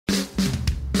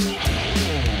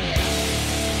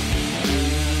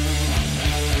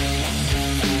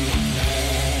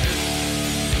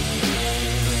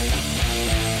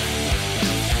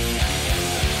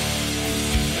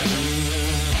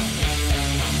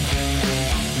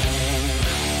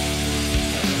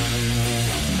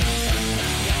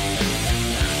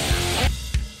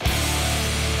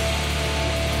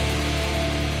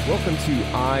welcome to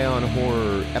Eye on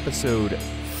Horror, episode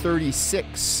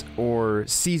 36, or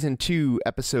season 2,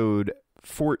 episode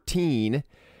 14.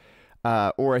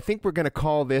 Or I think we're going to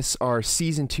call this our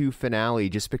season 2 finale,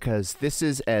 just because this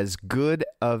is as good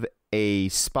of a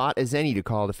spot as any to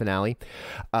call the finale.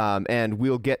 And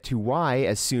we'll get to why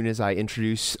as soon as I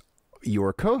introduce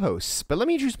your co-hosts. But let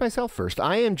me introduce myself first.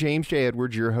 I am James J.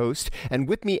 Edwards, your host, and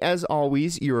with me, as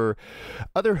always, your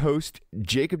other host,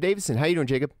 Jacob Davison. How you doing,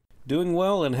 Jacob? Doing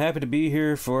well and happy to be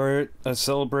here for a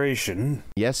celebration.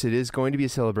 Yes, it is going to be a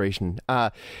celebration.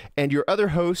 And your other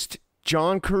host,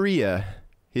 John Correa,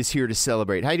 is here to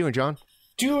celebrate. How you doing, John?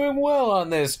 Doing well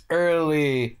on this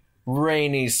early,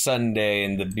 rainy Sunday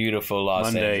in the beautiful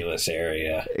Los Angeles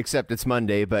area. Except it's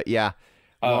Monday, but yeah,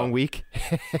 long week.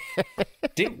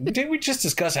 Didn't we just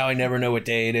discuss how I never know what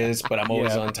day it is, but I'm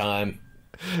always on time?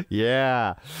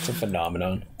 Yeah. It's a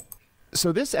phenomenon.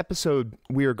 So this episode,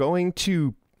 we are going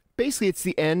to... Basically, it's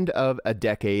the end of a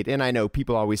decade, and I know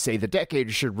people always say the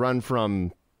decade should run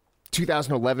from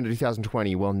 2011 to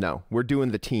 2020. Well, no, we're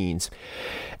doing the teens.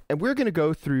 And we're going to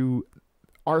go through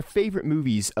our favorite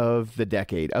movies of the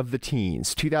decade, of the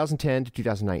teens, 2010 to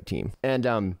 2019.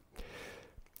 And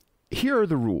here are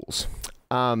the rules.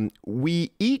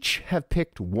 We each have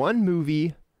picked one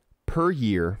movie per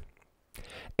year,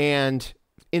 and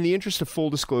in the interest of full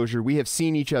disclosure, we have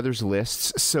seen each other's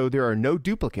lists, so there are no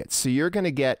duplicates. So you're going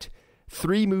to get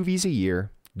 3 movies a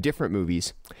year, different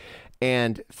movies,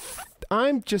 and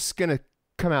I'm just going to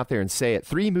come out there and say it.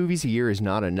 3 movies a year is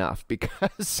not enough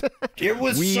because it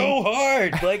was so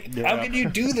hard. Like, how can you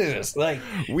do this? Like,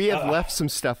 we have left some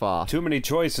stuff off. Too many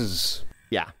choices.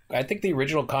 Yeah. I think the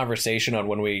original conversation on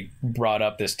when we brought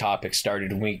up this topic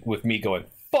started with me going,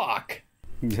 fuck,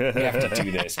 we have to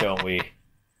do this, don't we?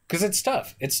 Because it's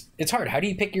tough. It's hard. How do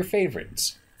you pick your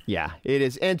favorites? Yeah, it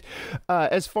is. And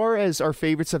as far as our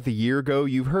favorites of the year go,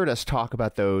 you've heard us talk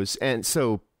about those. And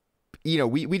so, you know,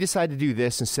 we decided to do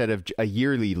this instead of a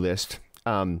yearly list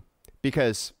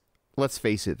because, let's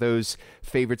face it, those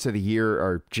favorites of the year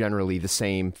are generally the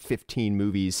same 15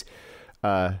 movies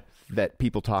that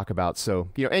people talk about. So,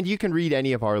 you know, and you can read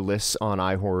any of our lists on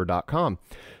iHorror.com.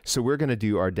 So we're going to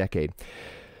do our decade.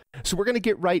 So we're going to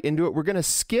get right into it. We're going to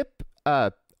skip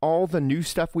all the new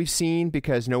stuff we've seen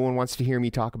because no one wants to hear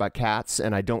me talk about Cats,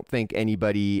 and I don't think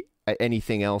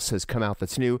anything else has come out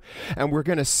that's new. And we're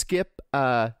going to skip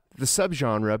the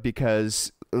subgenre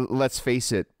because, let's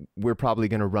face it, we're probably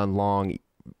going to run long.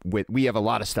 We have a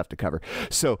lot of stuff to cover.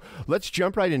 So let's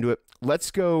jump right into it. Let's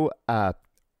go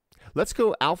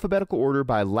alphabetical order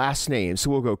by last name. So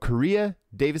we'll go Correa,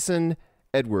 Davison,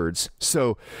 Edwards.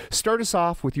 So start us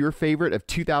off with your favorite of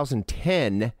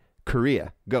 2010,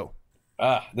 Correa. Go.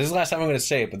 This is the last time I'm going to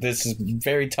say it, but this is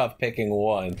very tough picking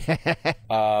one.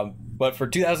 But for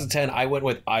 2010, I went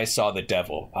with I Saw the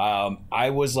Devil. I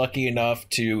was lucky enough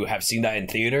to have seen that in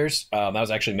theaters. I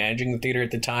was actually managing the theater at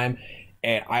the time.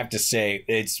 And I have to say,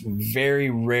 it's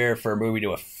very rare for a movie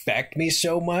to affect me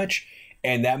so much.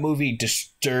 And that movie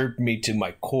disturbed me to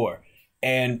my core.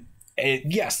 And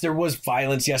yes, there was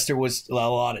violence. Yes, there was a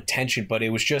lot of tension. But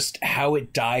it was just how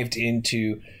it dived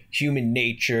into human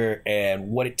nature and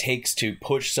what it takes to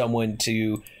push someone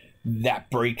to that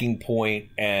breaking point.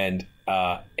 And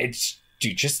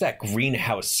just that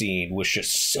greenhouse scene was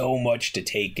just so much to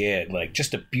take in. Like,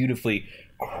 just a beautifully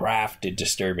crafted,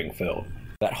 disturbing film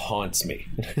that haunts me.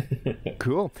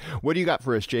 Cool. What do you got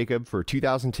for us, Jacob, for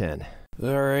 2010?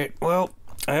 All right. Well,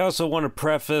 I also want to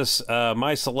preface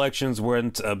my selections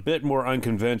went a bit more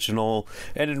unconventional,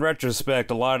 and in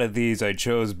retrospect, a lot of these I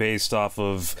chose based off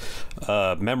of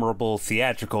memorable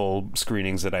theatrical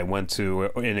screenings that I went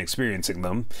to in experiencing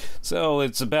them. So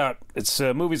it's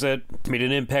movies that made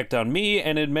an impact on me,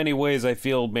 and in many ways I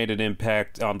feel made an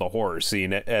impact on the horror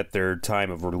scene at their time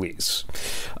of release.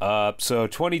 So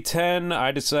 2010,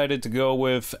 I decided to go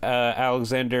with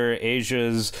Alexander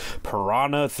Asia's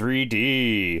Piranha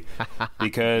 3D.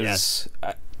 Because,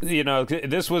 you know,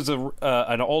 this was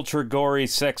an ultra gory,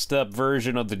 sexed up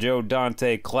version of the Joe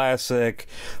Dante classic,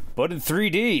 but in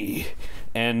 3D.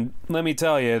 And let me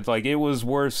tell you, like, it was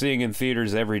worth seeing in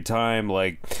theaters every time.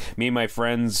 Like, me and my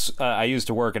friends, I used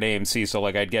to work at AMC, so,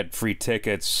 like, I'd get free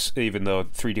tickets, even though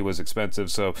 3D was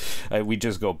expensive. So we'd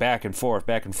just go back and forth,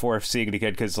 seeing it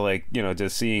again, because, like, you know,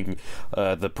 just seeing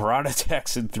the piranha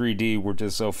attacks in 3D were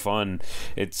just so fun.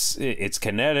 It's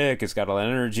kinetic, it's got a lot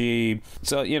of energy.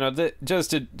 So, you know,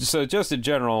 just in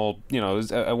general, you know,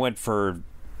 I went for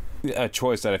a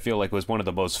choice that I feel like was one of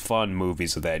the most fun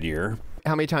movies of that year.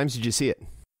 How many times did you see it?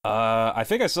 I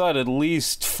think I saw it at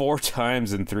least 4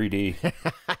 times in 3D.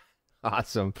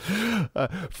 Awesome.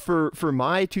 For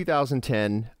my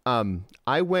 2010,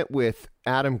 I went with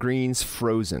Adam Green's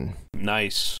Frozen.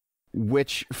 Nice.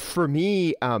 Which for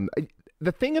me,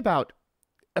 the thing about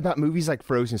movies like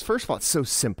Frozen is, first of all, it's so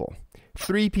simple.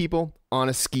 3 people on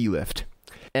a ski lift,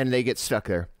 and they get stuck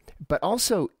there. But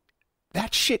also,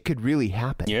 that shit could really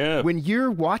happen. Yeah. When you're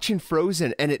watching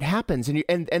Frozen and it happens, and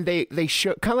they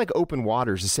show, kind of like Open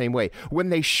Waters, the same way. When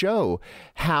they show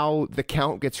how the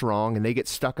count gets wrong and they get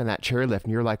stuck on that chairlift,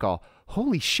 and you're like, oh,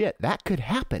 holy shit, that could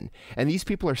happen. And these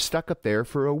people are stuck up there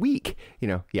for a week.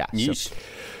 Yeah.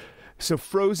 So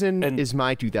Frozen is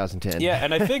my 2010. Yeah,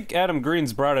 and I think Adam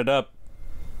Green's brought it up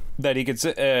that he could.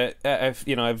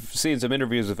 I've seen some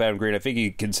interviews with Adam Green. I think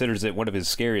he considers it one of his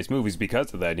scariest movies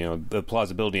because of that. The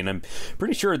plausibility, and I'm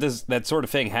pretty sure that sort of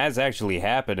thing has actually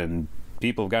happened, and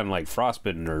people have gotten like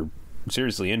frostbitten or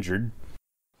seriously injured.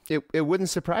 It wouldn't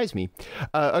surprise me.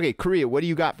 Okay, Korea, what do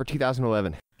you got for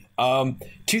 2011?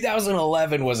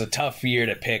 2011 was a tough year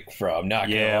to pick from. Not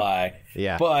gonna lie.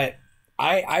 Yeah, but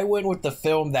I went with the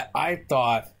film that I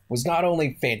thought was not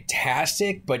only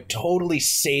fantastic, but totally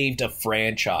saved a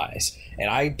franchise. And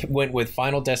I went with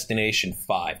Final Destination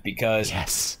 5 because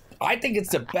I think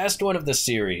it's the best one of the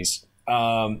series,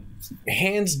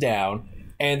 hands down.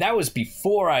 And that was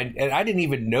before I didn't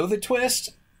even know the twist.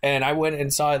 And I went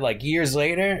and saw it like years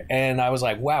later, and I was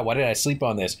like, wow, why did I sleep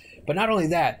on this? But not only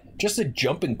that, just the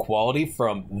jump in quality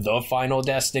from the Final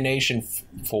Destination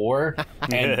 4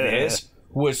 and this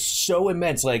was so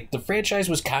immense. Like, the franchise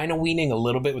was kind of weaning a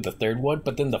little bit with the third one,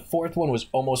 but then the fourth one was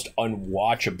almost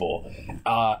unwatchable.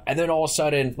 And then all of a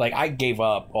sudden, like, I gave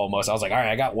up almost. I was like, all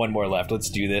right, I got one more left. Let's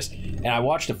do this. And I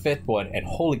watched the fifth one, and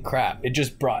holy crap, it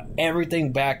just brought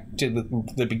everything back to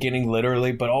the beginning,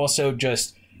 literally, but also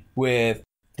just with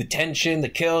the tension, the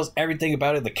kills, everything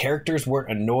about it. The characters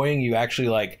weren't annoying. You actually,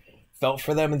 like, felt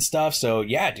for them and stuff. So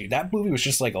yeah, dude, that movie was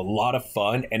just like a lot of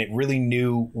fun, and it really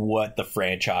knew what the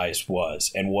franchise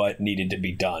was and what needed to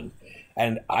be done.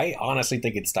 And I honestly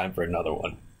think it's time for another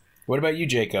one. What about you,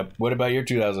 Jacob? What about your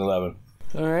 2011?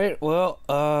 All right,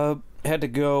 well, had to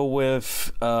go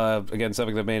with again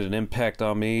something that made an impact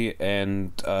on me,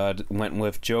 and went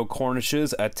with Joe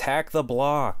Cornish's Attack the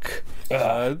Block.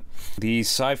 The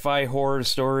sci-fi horror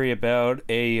story about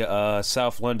a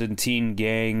South London teen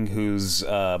gang whose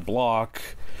block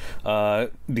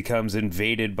becomes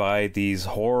invaded by these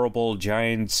horrible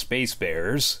giant space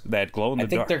bears that glow in the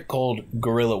dark. I think they're called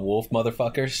Gorilla Wolf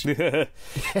motherfuckers.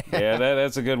 Yeah,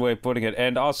 that's a good way of putting it.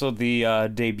 And also the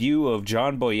debut of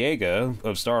John Boyega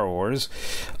of Star Wars.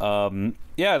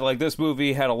 Yeah, like, this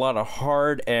movie had a lot of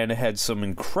heart and had some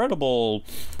incredible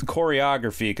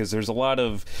choreography, because there's a lot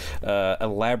of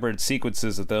elaborate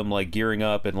sequences of them, like, gearing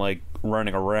up and, like,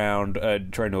 running around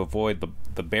trying to avoid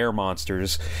the bear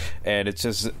monsters. And it's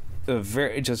just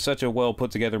just such a well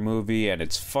put together movie, and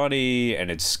it's funny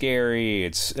and it's scary.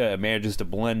 It's manages to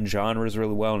blend genres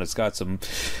really well, and it's got some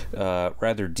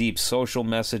rather deep social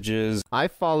messages. I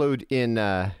followed in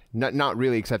not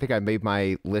really, because I think I made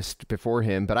my list before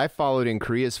him, but I followed in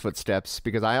Korea's footsteps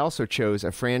because I also chose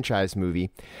a franchise movie.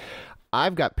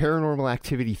 I've got Paranormal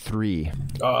Activity 3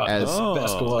 as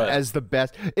the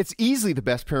best. It's easily the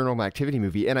best Paranormal Activity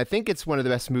movie, and I think it's one of the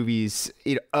best movies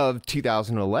of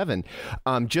 2011.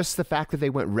 Just the fact that they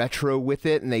went retro with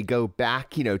it and they go back,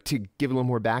 to give a little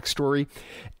more backstory.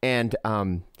 And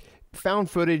found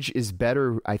footage is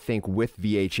better, I think, with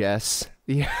VHS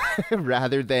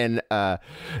rather than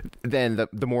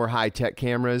the more high-tech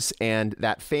cameras. And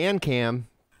that fan cam,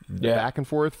 the back and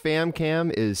forth fan cam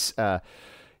is...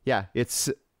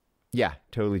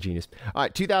 totally genius. All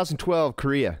right, 2012,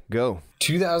 Korea, go.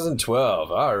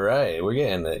 2012. All right, we're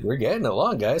getting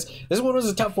along, guys. This one was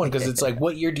a tough one because it's like,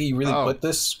 what year do you really put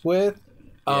this with?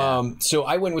 So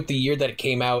I went with the year that it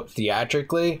came out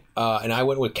theatrically, and I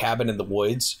went with Cabin in the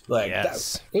Woods.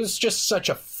 It was just such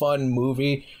a fun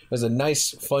movie. It was a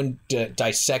nice, fun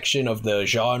dissection of the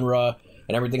genre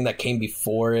and everything that came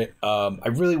before it. I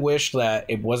really wish that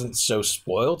it wasn't so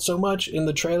spoiled so much in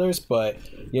the trailers, but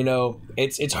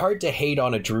it's hard to hate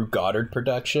on a Drew Goddard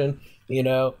production, and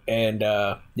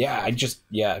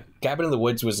Cabin in the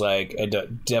Woods was like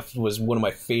was one of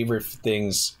my favorite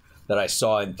things that I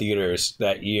saw in theaters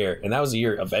that year, and that was the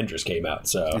year Avengers came out.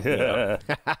 So,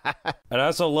 And I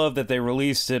also love that they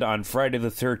released it on Friday the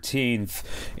 13th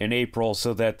in April,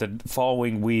 so that the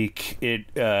following week it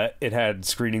had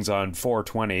screenings on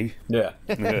 4/20. Yeah,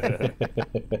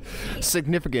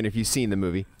 significant if you've seen the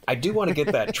movie. I do want to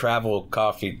get that travel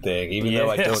coffee thing, even though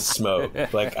I don't smoke.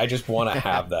 Like, I just want to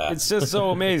have that. It's just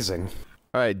so amazing.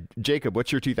 All right, Jacob,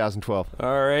 what's your 2012?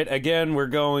 All right, again, we're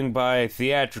going by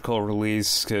theatrical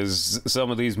release because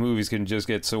some of these movies can just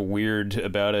get so weird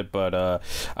about it, but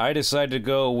I decided to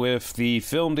go with the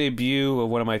film debut of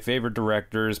one of my favorite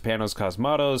directors, Panos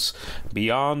Cosmatos,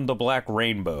 Beyond the Black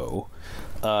Rainbow.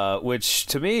 Which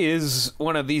to me is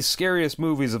one of the scariest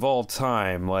movies of all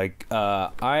time. Like,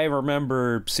 I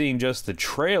remember seeing just the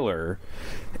trailer,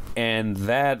 and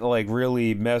that like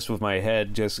really messed with my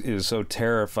head. Just is so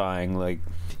terrifying. Like,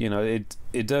 you know,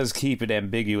 it does keep it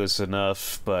ambiguous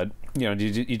enough, but you know,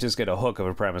 you just get a hook of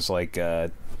a premise like.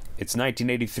 It's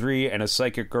 1983, and a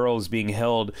psychic girl is being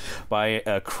held by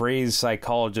a crazed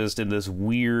psychologist in this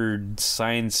weird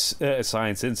science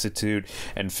institute,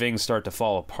 and things start to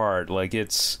fall apart. Like,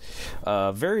 it's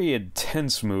a very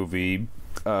intense movie.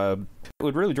 What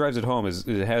really drives it home is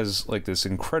it has like this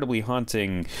incredibly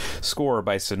haunting score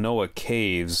by Sonoa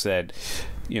Caves that,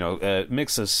 you know,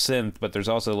 mixes synth, but there's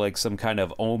also like some kind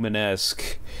of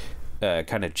omen-esque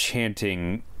kind of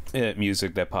chanting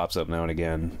music that pops up now and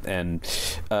again. And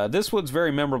this one's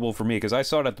very memorable for me because I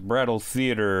saw it at the Brattle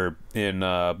Theater in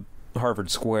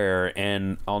Harvard Square,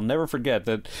 and I'll never forget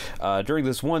that during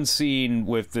this one scene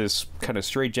with this kind of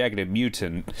straitjacketed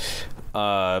mutant,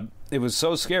 it was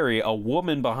so scary, a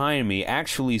woman behind me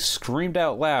actually screamed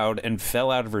out loud and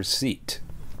fell out of her seat.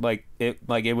 It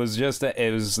was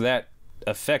that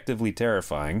effectively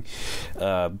terrifying. You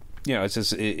know, it's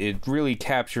just it really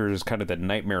captures kind of the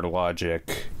nightmare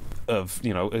logic of,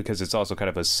 you know, because it's also kind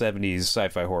of a 70s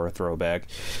sci-fi horror throwback,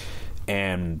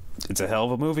 and it's a hell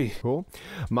of a movie. Cool.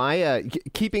 My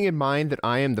keeping in mind that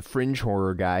I am the fringe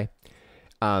horror guy,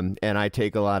 and I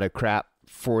take a lot of crap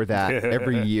for that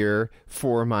every year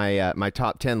for my my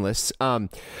top 10 lists.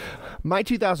 My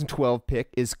 2012 pick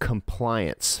is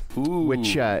Compliance. Ooh.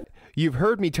 Which you've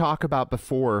heard me talk about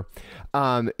before.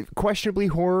 Questionably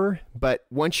horror, but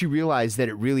once you realize that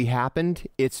it really happened,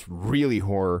 it's really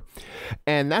horror.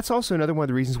 And that's also another one of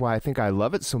the reasons why I think I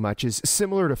love it so much, is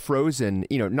similar to Frozen.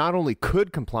 You know, not only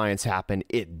could Compliance happen,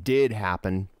 it did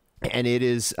happen. And it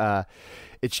is,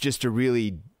 it's just a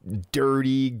really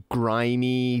dirty,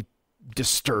 grimy,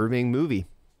 disturbing movie.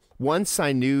 Once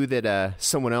I knew that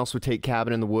someone else would take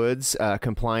Cabin in the Woods,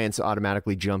 Compliance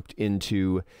automatically jumped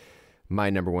into my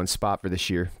number one spot for this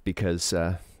year because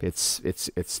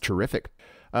it's terrific.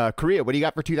 Korea, what do you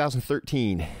got for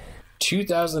 2013?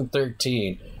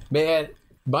 2013, man,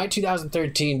 my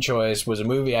 2013 choice was a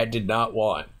movie I did not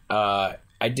want. I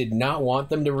did not want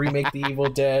them to remake The Evil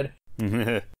Dead.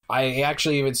 I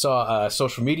actually even saw a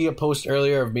social media post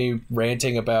earlier of me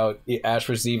ranting about Ash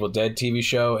vs. the Evil Dead TV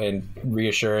show and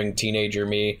reassuring teenager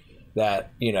me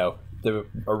that, you know, the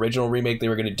original remake they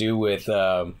were going to do with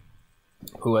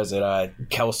who was it?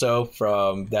 Kelso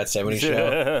from That 70s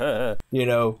Show. You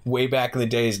know, way back in the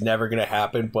day is never going to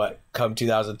happen, but come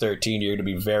 2013, you're going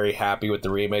to be very happy with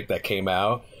the remake that came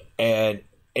out. And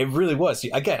it really was.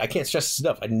 Again, I can't stress this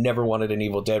enough. I never wanted an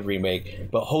Evil Dead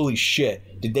remake, but holy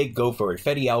shit, did they go for it.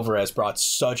 Fede Alvarez brought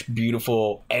such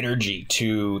beautiful energy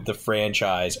to the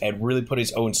franchise and really put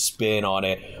his own spin on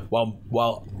it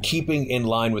while keeping in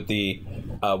line with the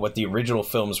what the original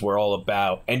films were all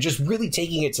about, and just really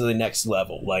taking it to the next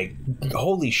level. Like,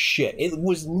 holy shit, it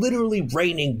was literally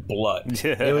raining blood.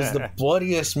 It was the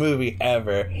bloodiest movie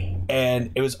ever, and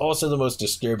it was also the most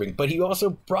disturbing. But he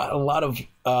also brought a lot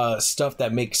of stuff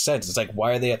that makes sense. It's like,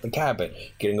 why are they at the cabin?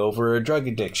 Getting over a drug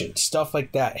addiction. Stuff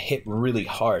like that hit really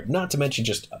hard. Not to mention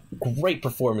just great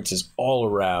performances all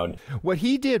around. What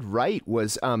he did right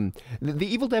was the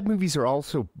Evil Dead movies are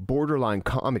also borderline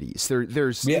comedies.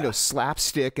 There's you know,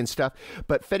 slapstick and stuff,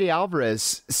 but Fede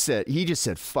Alvarez just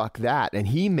said fuck that, and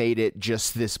he made it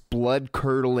just this blood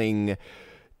curdling,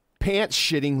 pants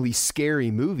shittingly scary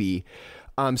movie.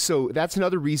 So that's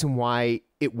another reason why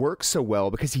it works so well,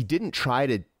 because he didn't try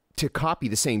to copy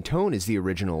the same tone as the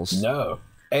originals. No.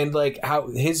 And like how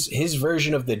his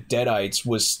version of the Deadites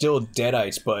was still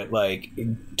Deadites, but like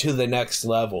to the next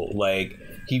level. Like,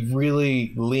 he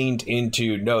really leaned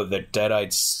into, no, the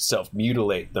Deadites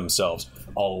self-mutilate themselves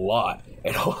a lot.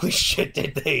 And holy shit,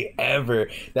 did they ever.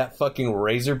 That fucking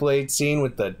razor blade scene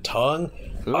with the tongue.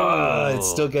 It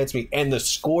still gets me. And the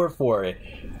score for it,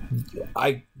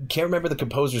 I can't remember the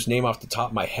composer's name off the top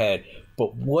of my head,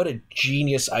 but what a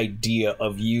genius idea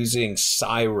of using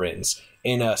sirens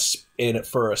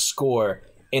for a score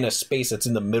in a space that's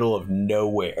in the middle of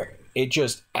nowhere. It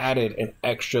just added an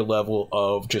extra level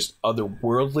of just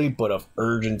otherworldly, but of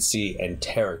urgency and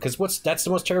terror. Because that's the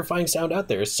most terrifying sound out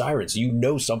there is sirens. You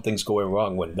know something's going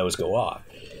wrong when those go off.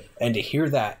 And to hear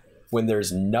that when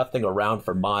there's nothing around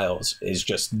for miles is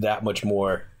just that much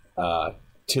more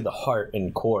to the heart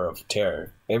and core of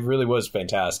terror. It really was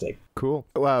fantastic. Cool.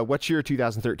 What's your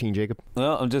 2013, Jacob?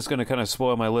 Well, I'm just going to kind of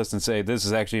spoil my list and say this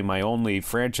is actually my only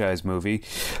franchise movie,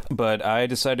 but I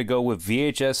decided to go with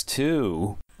VHS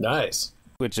 2. Nice.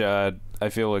 Which I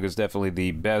feel like is definitely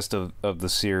the best of the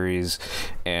series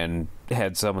and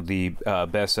had some of the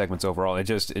best segments overall. It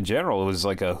just, in general, it was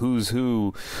like a who's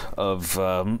who of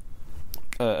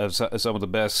some of the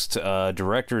best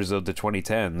directors of the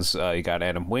 2010s. You got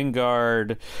Adam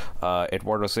Wingard,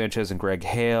 Eduardo Sanchez and Greg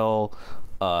Hale,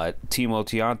 Timo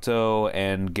Tianto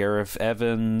and Gareth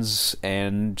Evans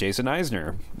and Jason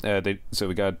Eisner. So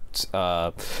we got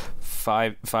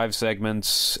five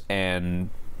segments, and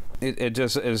it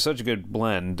is such a good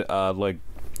blend.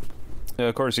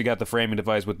 Of course, you got the framing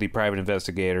device with the private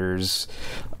investigators,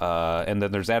 and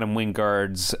then there's Adam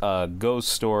Wingard's ghost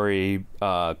story,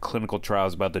 clinical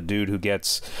trials about the dude who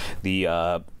gets the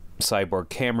cyborg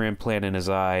camera implant in his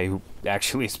eye, who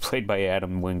actually is played by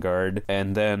Adam Wingard.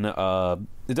 And then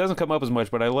it doesn't come up as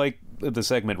much, but I like the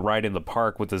segment Right in the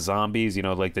Park with the zombies. You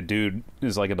know, like the dude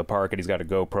is like in the park and he's got a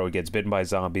GoPro, he gets bitten by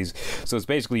zombies. So it's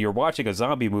basically you're watching a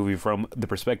zombie movie from the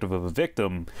perspective of a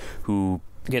victim who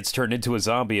gets turned into a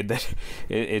zombie, and then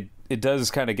it does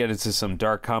kind of get into some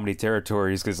dark comedy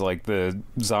territories, because like the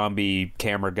zombie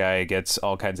camera guy gets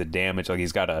all kinds of damage, like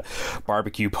he's got a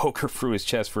barbecue poker through his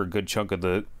chest for a good chunk of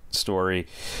the story.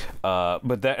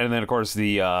 But that, and then of course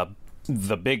the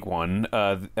big one,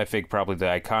 I think probably the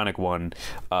iconic one,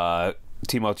 Timo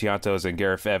Tianto's and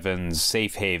Gareth Evans'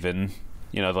 Safe Haven.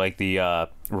 You know, like the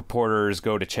reporters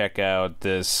go to check out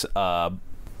this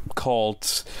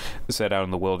cult set out in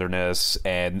the wilderness,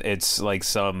 and it's like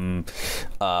some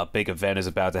big event is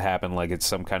about to happen, like it's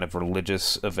some kind of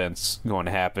religious event's going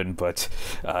to happen, but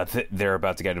they're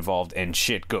about to get involved and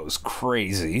shit goes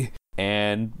crazy.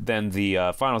 And then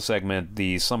the final segment,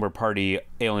 the Slumber Party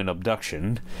Alien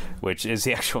Abduction, which is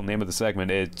the actual name of the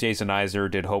segment. Jason Eisner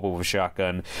did Hobo with a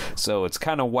Shotgun, so it's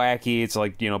kind of wacky. It's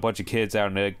like, you know, a bunch of kids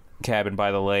out in a cabin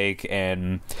by the lake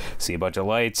and see a bunch of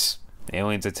lights,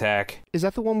 aliens attack. Is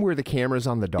that the one where the camera's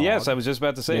on the dog? Yes, I was just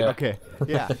about to say. Yeah. Okay.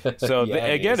 Yeah. So Yeah,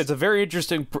 again, it's a very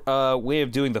interesting way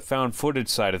of doing the found footage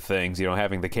side of things. You know,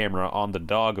 having the camera on the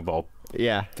dog of all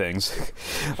things.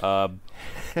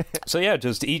 So yeah,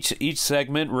 just each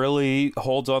segment really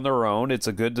holds on their own. It's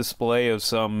a good display of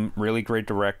some really great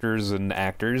directors and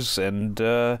actors, and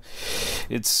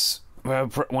it's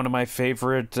one of my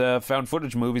favorite found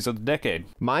footage movies of the decade.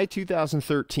 My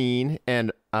 2013,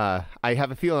 and I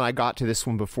have a feeling I got to this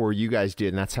one before you guys did,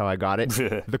 and that's how I got it.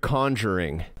 The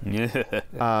Conjuring. There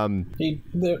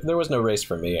was no race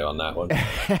for me on that one.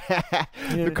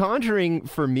 The Conjuring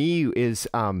for me is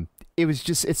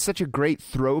it's such a great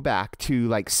throwback to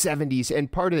like 70s,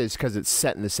 and part of it is because it's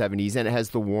set in the 70s and it has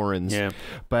the Warrens. Yeah.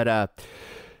 But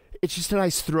it's just a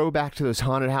nice throwback to those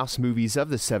haunted house movies of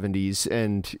the 70s,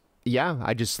 and yeah,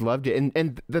 I just loved it.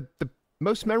 And the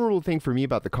most memorable thing for me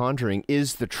about The Conjuring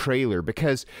is the trailer,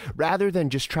 because rather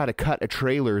than just try to cut a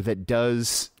trailer that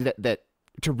does that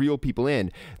to reel people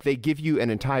in, they give you an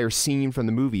entire scene from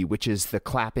the movie, which is the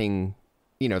clapping,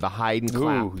 you know, the hide and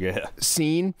clap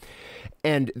scene.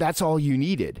 And that's all you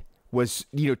needed was,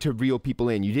 you know, to reel people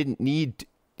in. You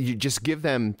just give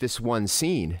them this one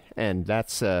scene. And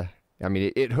that's, I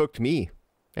mean, it hooked me.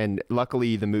 And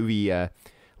luckily the movie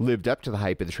lived up to the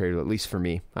hype of the trailer, at least for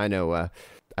me. I know,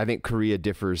 I think Korea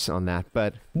differs on that,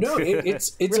 but no,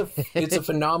 it's a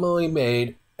phenomenally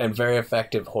made and very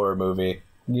effective horror movie.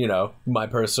 You know, my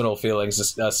personal feelings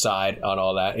aside on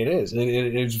all that,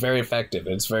 it's very effective.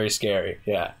 It's very scary.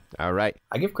 Yeah. All right.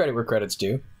 I give credit where credit's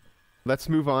due. Let's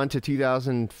move on to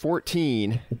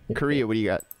 2014. Korea, what do you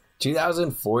got?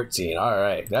 2014. All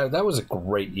right. That was a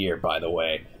great year, by the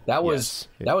way. That was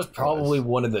probably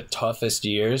one of the toughest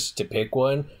years to pick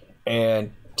one.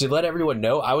 And to let everyone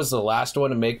know, I was the last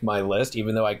one to make my list,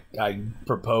 even though I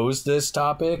proposed this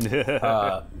topic.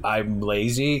 I'm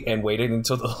lazy and waited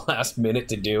until the last minute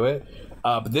to do it.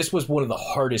 But this was one of the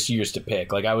hardest years to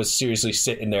pick. Like, I was seriously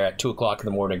sitting there at 2 o'clock in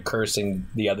the morning cursing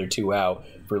the other two out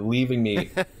for leaving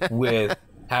me with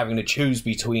having to choose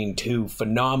between two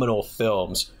phenomenal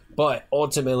films. But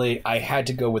ultimately, I had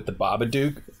to go with The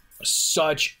Babadook.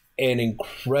 Such an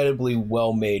incredibly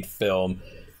well-made film.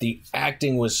 The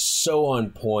acting was so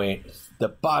on point. The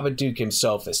Babadook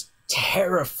himself is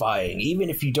terrifying, even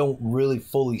if you don't really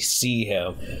fully see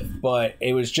him. But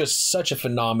it was just such a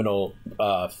phenomenal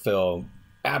film.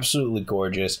 Absolutely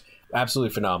gorgeous.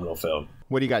 Absolutely phenomenal film.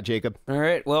 What do you got, Jacob? All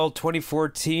right. Well,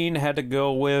 2014 had to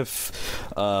go with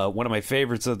one of my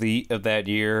favorites of that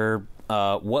year.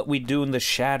 What We Do in the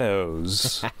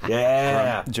Shadows.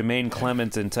 Yeah. From Jermaine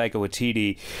Clements and Taika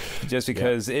Waititi, just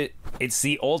because it's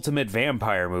the ultimate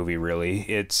vampire movie, really.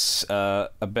 It's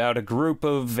about a group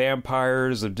of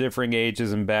vampires of differing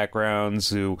ages and backgrounds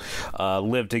who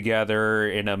live together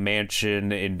in a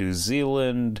mansion in New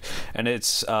Zealand, and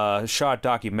it's shot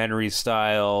documentary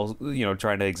style,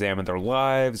 trying to examine their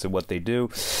lives and what they do.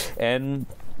 And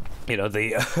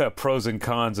the pros and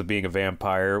cons of being a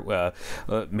vampire.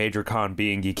 Major con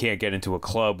being you can't get into a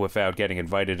club without getting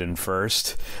invited in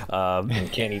first. You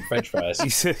can't eat French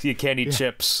fries. You can't eat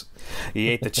chips. He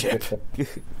ate the chip.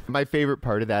 My favorite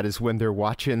part of that is when they're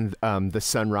watching the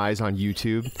sunrise on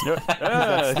YouTube.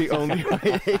 That's the only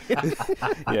way.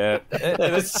 Yeah,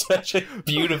 that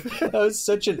was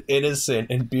such an innocent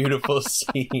and beautiful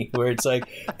scene where it's like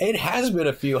it has been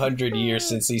a few hundred years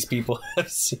since these people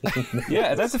have seen this.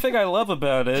 Yeah, that's the thing I love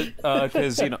about it,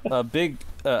 because a big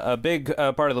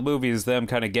part of the movie is them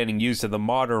kind of getting used to the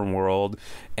modern world,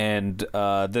 and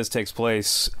this takes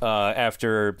place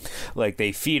after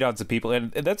they feed on some people,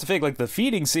 and that's the thing. Like the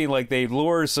feeding scene, they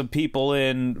lure some people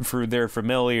in through their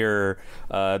familiar.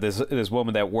 This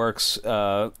woman that works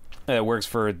for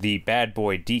the bad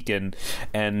boy deacon,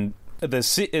 and the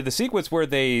sequence where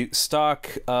they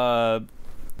stalk.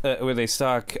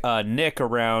 Nick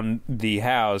around the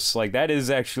house, that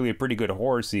is actually a pretty good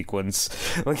horror sequence.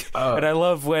 And I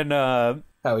love when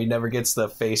how he never gets the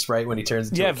face right when he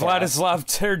turns into a cat. Vladislav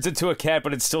turns into a cat,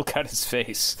 but it's still got his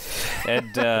face.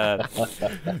 And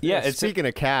speaking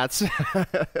of cats,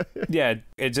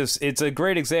 it's a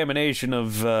great examination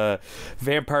of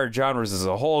vampire genres as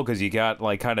a whole, because you got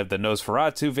kind of the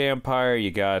Nosferatu vampire, you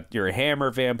got your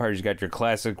Hammer vampires, you got your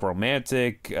classic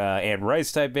romantic Anne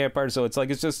Rice type vampires. So it's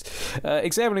just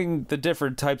examining the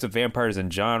different types of vampires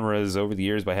and genres over the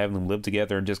years by having them live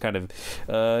together and just kind of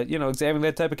examining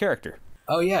that type of character.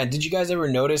 Oh, yeah. Did you guys ever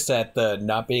notice that the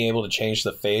not being able to change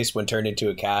the face when turned into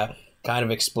a cat kind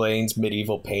of explains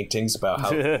medieval paintings about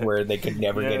how where they could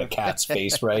never get a cat's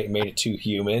face right and made it too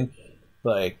human?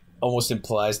 Almost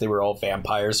implies they were all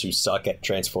vampires who suck at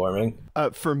transforming.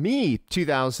 For me,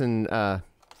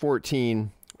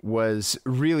 2014 was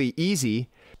really easy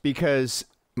because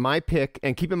my pick,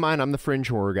 and keep in mind I'm the fringe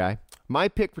horror guy, my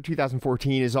pick for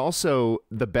 2014 is also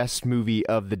the best movie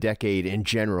of the decade in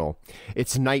general.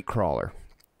 It's Nightcrawler.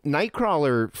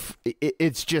 Nightcrawler,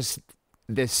 it's just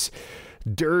this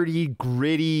dirty,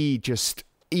 gritty, Jake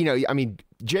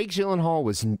Gyllenhaal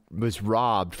was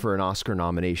robbed for an Oscar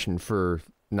nomination for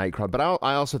Nightcrawler, but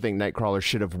I also think Nightcrawler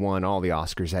should have won all the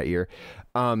Oscars that year.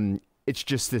 It's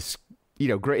just this,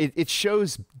 great. It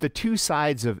shows the two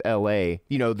sides of LA,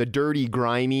 the dirty,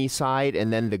 grimy side,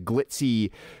 and then the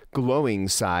glitzy, glowing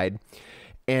side.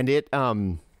 And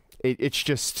it's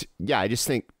just, I just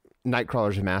think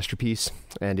Nightcrawler's a masterpiece,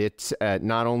 and it's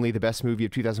not only the best movie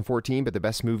of 2014, but the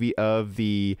best movie of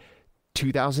the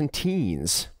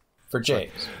 2010s. For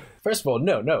James. First of all,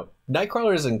 no.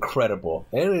 Nightcrawler is incredible.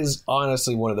 It is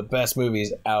honestly one of the best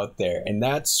movies out there, and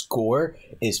that score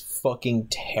is fucking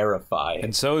terrifying.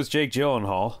 And so is Jake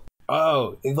Gyllenhaal.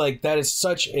 Oh, that is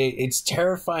it's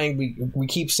terrifying. We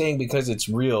keep saying because it's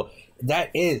real.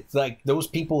 That is, those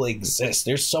people exist.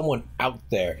 There's someone out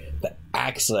there that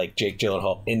acts like Jake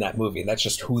Gyllenhaal in that movie, and that's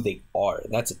just who they are.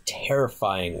 That's a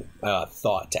terrifying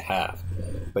thought to have.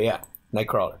 But yeah,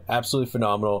 Nightcrawler, absolutely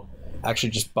phenomenal. Actually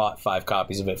just bought 5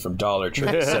 copies of it from Dollar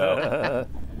Tree, so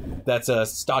that's a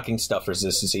stocking stuffers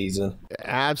this season.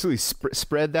 Absolutely,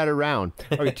 spread that around.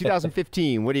 Okay,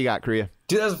 2015, what do you got, Kriya?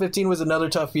 2015 was another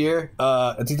tough year.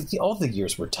 All the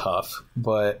years were tough,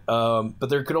 but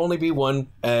there could only be one.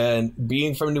 And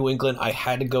being from New England, I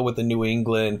had to go with the New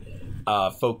England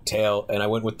folk tale, and I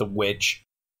went with The Witch.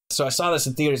 So I saw this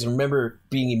in theaters and remember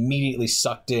being immediately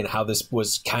sucked in how this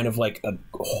was kind of like a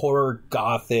horror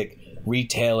gothic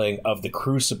retelling of The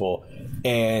Crucible,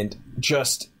 and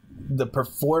just the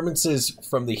performances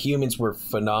from the humans were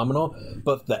phenomenal,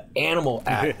 but the animal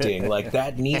acting,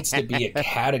 that needs to be a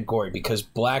category because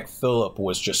Black Phillip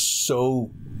was just so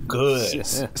good.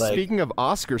 Speaking of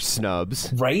Oscar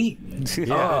snubs, right?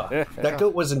 Yeah. That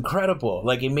goat was incredible.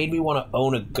 It made me want to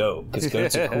own a goat because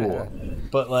goats are cool.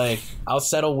 But I'll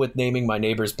settle with naming my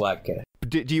neighbor's black cat.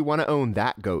 Do you want to own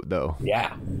that goat though?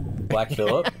 Yeah, Black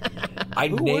Phillip. I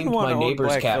named my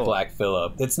neighbor's cat Black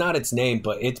Phillip. It's not its name,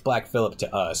 but it's Black Phillip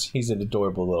to us. He's an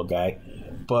adorable little guy.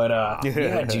 But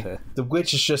yeah, dude, The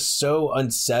Witch is just so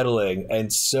unsettling and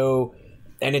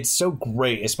it's so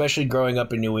great, especially growing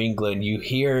up in New England. You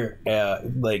hear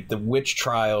the witch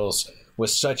trials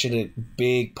was such a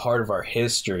big part of our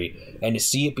history, and to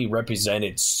see it be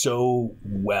represented so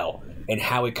well and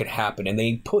how it could happen, and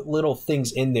they put little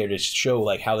things in there to show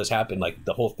like how this happened, like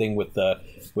the whole thing with the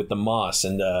moss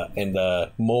and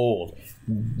the mold,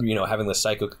 you know, having the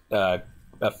psycho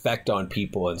effect on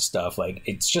people and stuff. Like,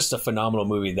 it's just a phenomenal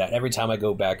movie that every time I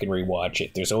go back and rewatch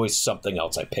it, there's always something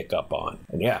else I pick up on.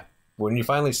 And yeah, when you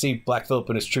finally see Black Phillip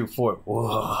in his true form,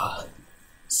 whoa,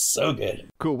 so good.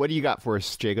 Cool. What do you got for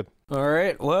us, Jacob? All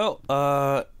right.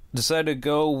 Well, decided to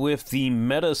go with the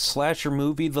meta slasher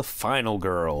movie, The Final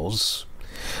Girls.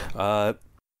 The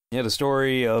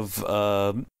story of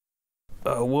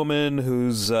a woman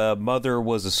whose mother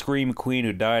was a scream queen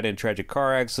who died in a tragic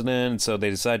car accident, so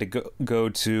they decided to go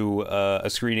to a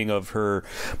screening of her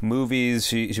movies.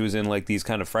 She was in like these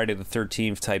kind of Friday the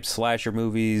 13th type slasher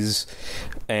movies,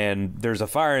 and there's a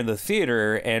fire in the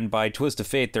theater, and by twist of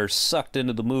fate they're sucked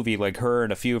into the movie, like her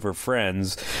and a few of her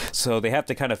friends. So they have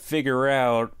to kind of figure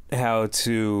out how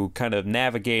to kind of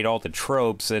navigate all the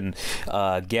tropes and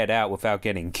get out without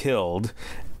getting killed.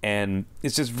 And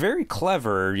it's just very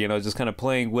clever, you know, just kind of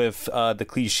playing with the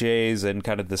cliches and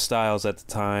kind of the styles at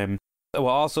the time. Well,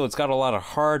 also, it's got a lot of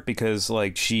heart because,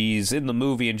 like, she's in the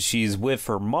movie and she's with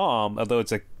her mom, although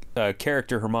it's a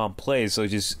character her mom plays, so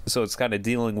it's kind of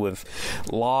dealing with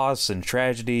loss and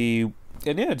tragedy.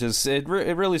 And yeah, it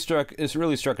really struck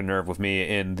a nerve with me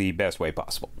in the best way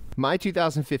possible. My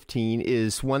 2015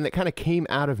 is one that kind of came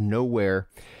out of nowhere,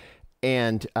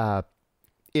 and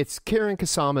it's Karen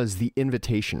Kusama's The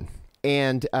Invitation.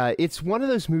 And it's one of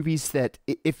those movies that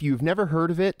if you've never heard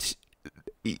of it,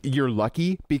 you're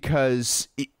lucky, because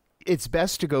it's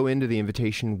best to go into The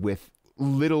Invitation with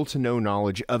little to no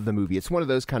knowledge of the movie. It's one of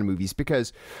those kind of movies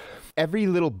because every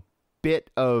little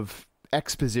bit of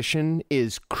exposition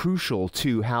is crucial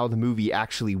to how the movie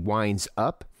actually winds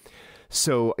up.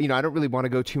 So, you know, I don't really want to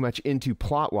go too much into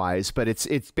plot-wise, but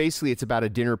it's basically about a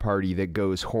dinner party that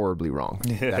goes horribly wrong.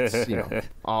 That's, you know,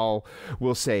 all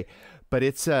we'll say. But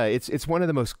it's one of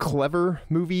the most clever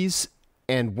movies,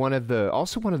 and one of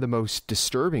the most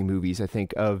disturbing movies, I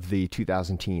think, of the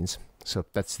 2010s. So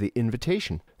that's The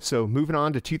Invitation. So moving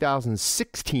on to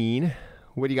 2016,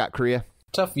 what do you got, Korea?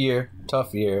 Tough year,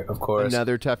 of course.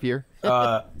 Another tough year.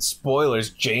 Spoilers,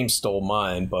 James stole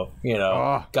mine, but, you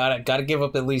know, gotta give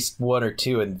up at least one or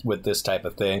two with this type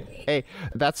of thing. Hey,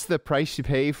 that's the price you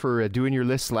pay for doing your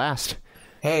list last.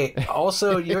 Hey,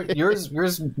 also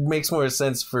yours makes more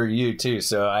sense for you too.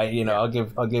 So I'll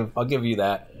give you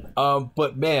that.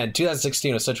 But man,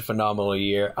 2016 was such a phenomenal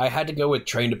year. I had to go with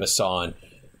Train to Busan.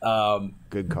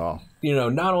 Good call. You know,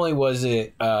 not only was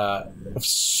it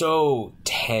so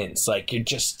tense, like you're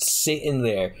just sitting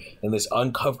there in this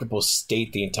uncomfortable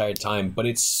state the entire time, but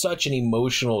it's such an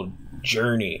emotional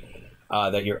journey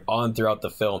that you're on throughout the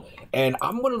film. And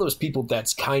I'm one of those people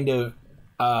that's kind of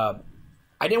I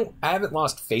haven't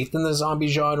lost faith in the zombie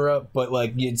genre, but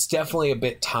like it's definitely a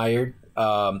bit tired.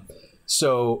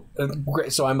 So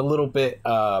I'm a little bit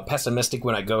pessimistic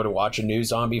when I go to watch a new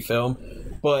zombie film,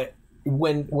 but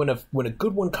when a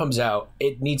good one comes out,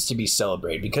 it needs to be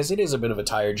celebrated because it is a bit of a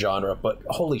tired genre. But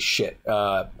holy shit,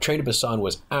 Train to Busan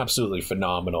was absolutely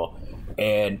phenomenal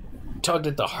and tugged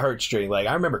at the heartstring. Like,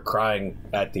 I remember crying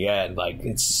at the end. Like,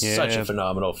 it's such a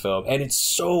phenomenal film, and it's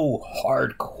so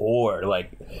hardcore.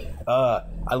 Like,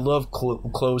 I love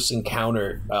close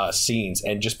encounter scenes,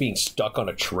 and just being stuck on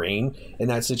a train in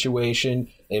that situation,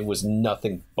 it was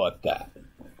nothing but that.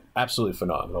 Absolutely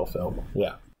phenomenal film.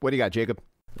 Yeah. What do you got, Jacob?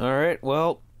 All right,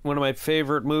 well, one of my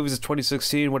favorite movies of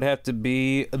 2016 would have to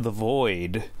be The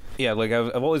Void. Yeah, like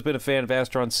I've always been a fan of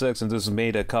Astron 6, and this has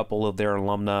made a couple of their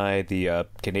alumni, the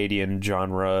Canadian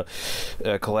genre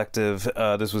collective.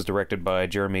 This was directed by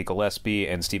Jeremy Gillespie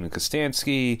and Stephen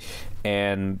Kostansky,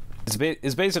 and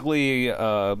it's basically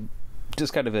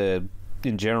just kind of a,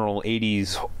 in general,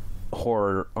 80s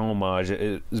horror homage.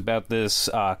 It's about this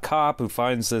cop who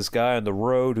finds this guy on the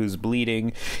road who's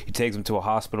bleeding. He takes him to a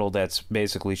hospital that's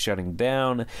basically shutting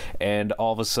down, and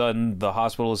all of a sudden the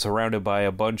hospital is surrounded by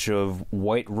a bunch of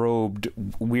white-robed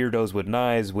weirdos with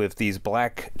knives with these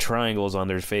black triangles on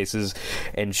their faces,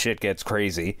 and shit gets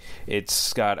crazy.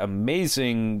 It's got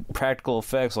amazing practical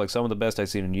effects, like some of the best I've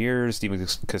seen in years. Stephen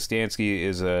Kostansky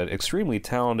is an extremely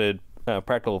talented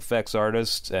practical effects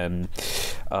artist, and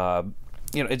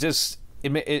you know, it does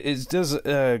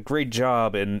a great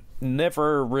job and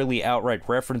never really outright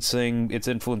referencing its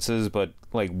influences, but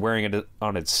like wearing it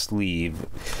on its sleeve.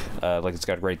 Like, it's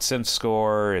got a great synth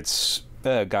score. It's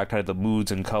got kind of the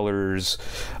moods and colors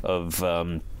of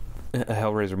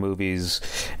Hellraiser movies,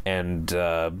 and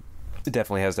it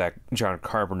definitely has that John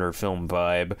Carpenter film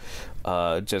vibe.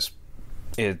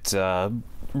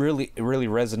 really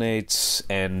resonates,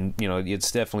 and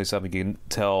it's definitely something you can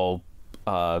tell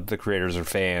the creators are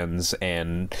fans,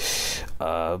 and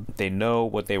they know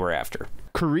what they were after.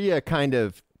 Korea kind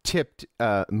of tipped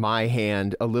my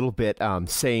hand a little bit,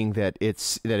 saying that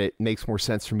it makes more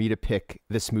sense for me to pick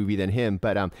this movie than him.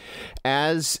 But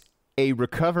as a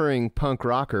recovering punk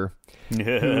rocker who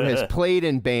has played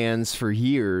in bands for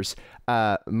years,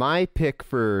 my pick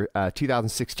for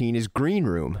 2016 is Green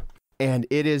Room, and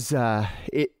it is not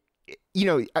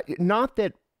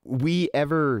that we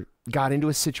ever got into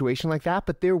a situation like that,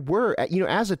 but there were,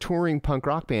 as a touring punk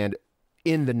rock band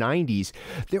in the 90s,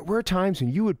 there were times when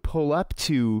you would pull up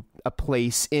to a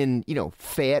place in,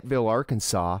 Fayetteville,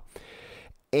 Arkansas,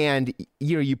 and,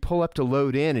 you pull up to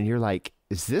load in and you're like,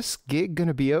 is this gig going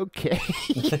to be okay?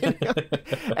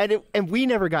 And we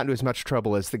never got into as much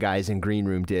trouble as the guys in Green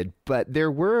Room did, but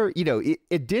there were,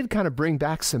 it did kind of bring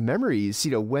back some memories,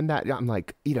 when that, I'm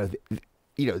like,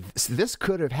 this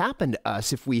could have happened to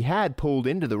us if we had pulled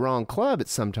into the wrong club at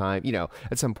some time,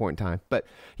 at some point in time. But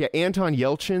yeah, Anton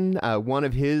Yelchin, one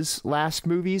of his last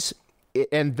movies,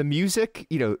 and the music,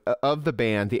 of the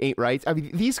band, the Ain't Rights. I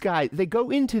mean, these guys, they go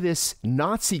into this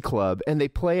Nazi club and they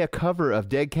play a cover of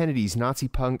Dead Kennedys' Nazi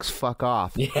Punks Fuck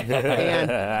Off. Yeah.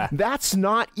 And that's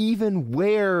not even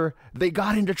where they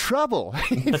got into trouble.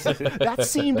 That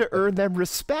seemed to earn them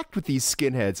respect with these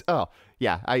skinheads. Oh,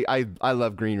 yeah, I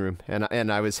love Green Room, and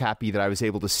I was happy that I was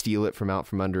able to steal it from out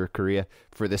from under Korea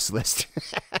for this list.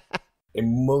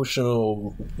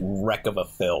 Emotional wreck of a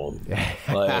film.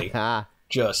 Like,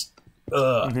 just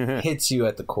hits you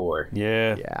at the core.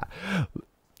 Yeah.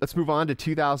 Let's move on to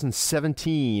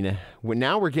 2017.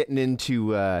 Now we're getting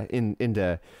into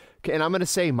and I'm going to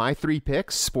say my 3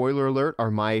 picks, spoiler alert, are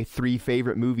my 3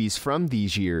 favorite movies from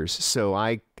these years. So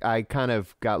I kind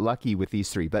of got lucky with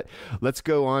these 3. But let's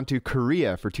go on to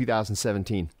Korea for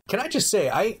 2017. Can I just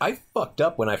say, I fucked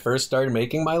up when I first started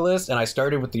making my list, and I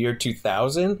started with the year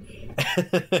 2000.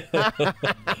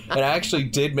 And I actually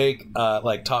did make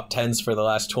like top 10s for the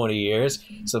last 20 years.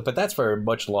 But that's for a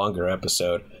much longer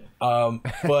episode.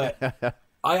 But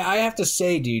I have to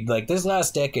say, dude, like, this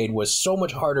last decade was so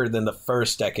much harder than the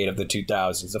first decade of the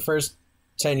 2000s. The first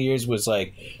 10 years was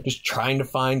like just trying to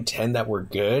find 10 that were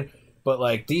good. But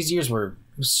like, these years were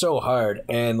so hard,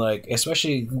 and like,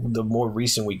 especially the more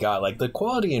recent we got, like, the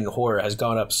quality in horror has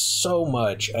gone up so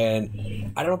much,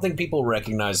 and I don't think people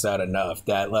recognize that enough,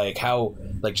 that like how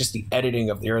like just the editing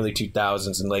of the early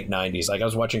 2000s and late 90s. Like, I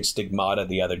was watching Stigmata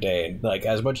the other day, and like,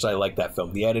 as much as I like that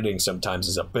film, the editing sometimes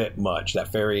is a bit much,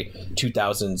 that very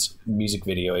 2000s music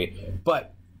video.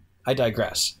 But I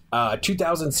digress.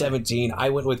 2017, I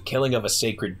went with Killing of a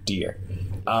Sacred Deer.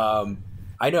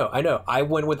 I know I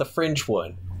went with a fringe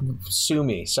one. Sue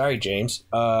me. Sorry, James.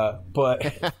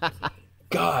 But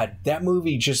God, that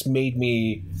movie just made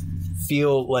me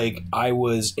feel like I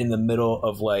was in the middle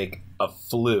of like a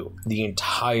flu the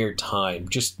entire time.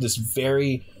 Just this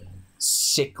very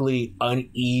sickly,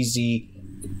 uneasy,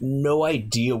 no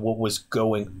idea what was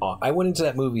going on. I went into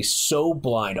that movie so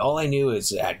blind. All I knew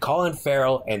is it had Colin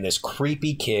Farrell and this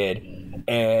creepy kid,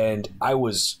 and I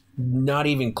was not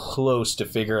even close to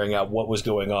figuring out what was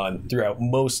going on throughout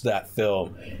most of that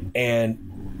film. And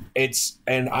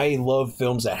I love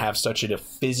films that have such a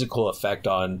physical effect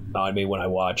on me when I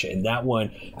watch it. And that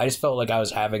one, I just felt like I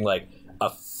was having like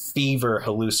a fever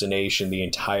hallucination the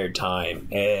entire time,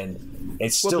 and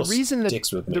it still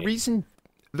sticks with me.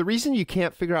 The reason you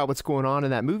can't figure out what's going on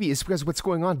in that movie is because what's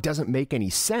going on doesn't make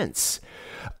any sense.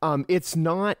 It's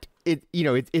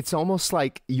almost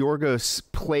like Yorgos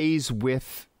plays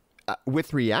with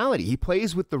reality. He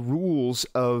plays with the rules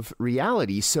of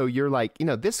reality. So you're like,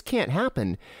 this can't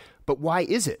happen, but why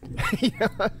is it?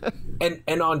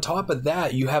 And on top of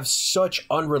that, you have such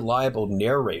unreliable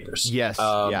narrators. Yes.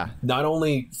 Not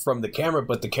only from the camera,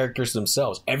 but the characters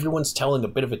themselves. Everyone's telling a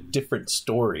bit of a different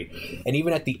story. And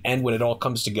even at the end, when it all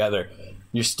comes together,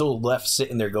 you're still left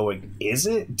sitting there going, is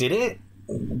it? Did it?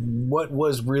 What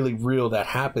was really real that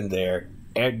happened there?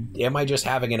 And am I just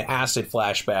having an acid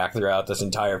flashback throughout this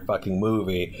entire fucking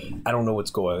movie? I don't know what's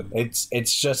going on. It's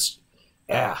just,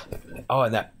 yeah. Oh,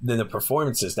 and then the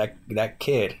performances, that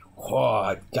kid.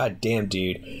 Oh, goddamn,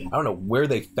 dude. I don't know where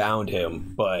they found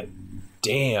him, but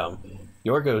damn,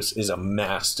 Yorgos is a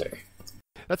master.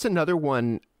 That's another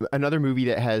movie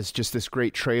that has just this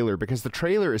great trailer, because the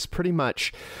trailer is pretty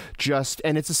much just,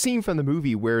 and it's a scene from the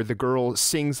movie where the girl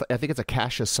sings, I think it's a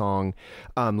Kasha song,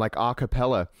 like a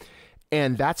cappella.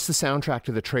 And that's the soundtrack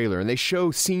to the trailer. And they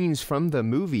show scenes from the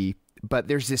movie, but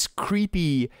there's this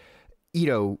creepy,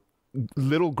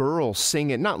 teenage girl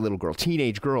singing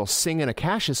a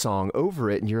Kesha song over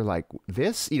it, and you're like,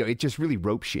 this, it just really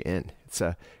ropes you in. It's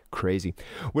crazy.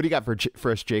 What do you got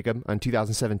for us, Jacob, on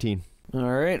 2017? All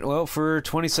right. Well, for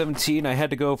 2017, I had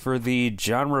to go for the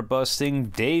genre-busting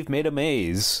Dave Made a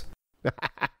Maze.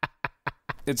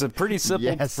 It's a pretty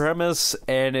simple premise,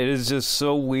 and it is just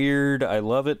so weird. I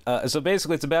love it. So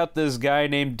basically, it's about this guy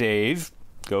named Dave.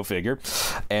 Go figure.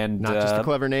 And not just a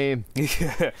clever name.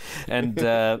 And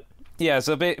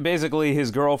so basically,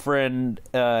 his girlfriend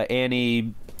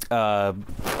Annie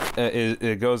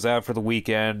it goes out for the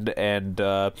weekend, and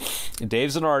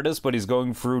Dave's an artist, but he's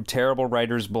going through terrible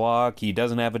writer's block. He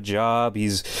doesn't have a job.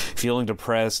 He's feeling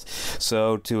depressed.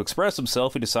 So to express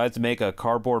himself, he decides to make a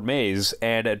cardboard maze.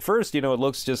 And at first, it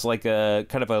looks just like a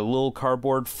kind of a little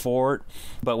cardboard fort.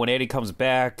 But when Annie comes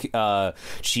back,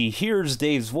 she hears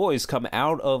Dave's voice come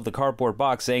out of the cardboard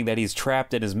box saying that he's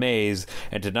trapped in his maze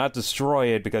and to not destroy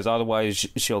it because otherwise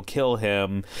she'll kill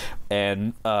him,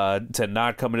 and to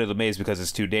not come into the maze because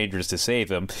it's too dangerous to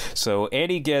save him. So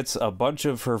Annie gets a bunch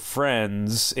of her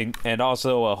friends and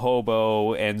also a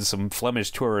hobo and some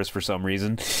Flemish tourists for some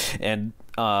reason, and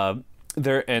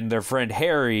their friend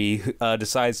Harry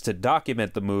decides to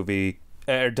document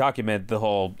the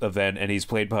whole event, and he's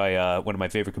played by one of my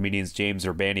favorite comedians, James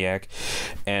Urbaniak.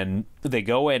 And they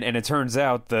go in, and it turns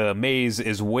out the maze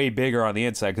is way bigger on the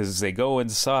inside because they go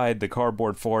inside the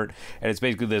cardboard fort, and it's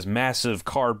basically this massive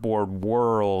cardboard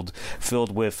world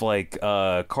filled with like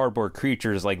cardboard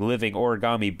creatures, like living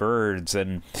origami birds,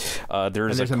 and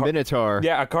there's a minotaur.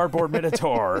 Yeah, a cardboard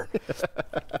minotaur,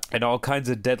 and all kinds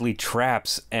of deadly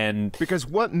traps. And because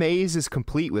what maze is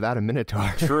complete without a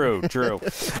minotaur? True.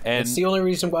 And it's the only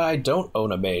reason why I don't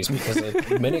own a maze, because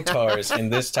the minotaurs in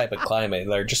this type of climate,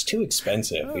 they're just too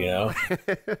expensive,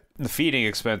 The feeding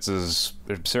expenses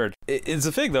are absurd. It's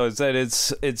the thing, though, is that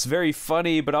it's very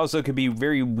funny, but also can be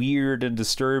very weird and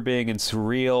disturbing and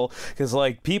surreal, because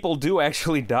like people do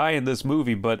actually die in this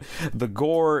movie, but the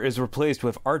gore is replaced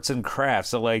with arts and crafts.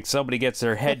 So like somebody gets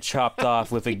their head chopped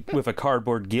off with a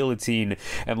cardboard guillotine,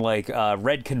 and like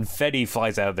red confetti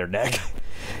flies out of their neck.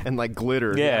 And like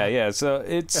glitter. Yeah. So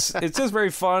it's just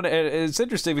very fun, and it's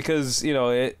interesting because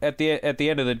at the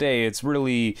end of the day, it's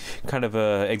really kind of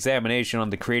a examination on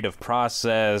the creative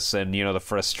process and the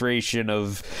frustration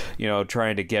of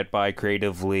trying to get by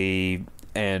creatively,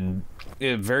 and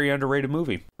a very underrated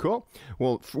movie. Cool.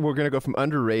 Well, we're gonna go from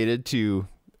underrated to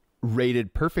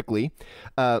rated perfectly.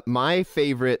 My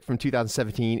favorite from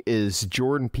 2017 is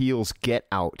Jordan Peele's Get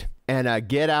Out. And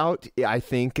Get Out, I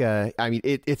think,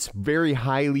 it's very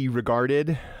highly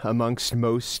regarded amongst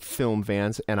most film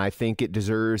fans, and I think it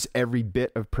deserves every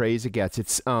bit of praise it gets.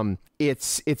 It's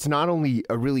not only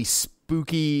a really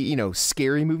spooky,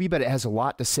 scary movie, but it has a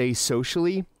lot to say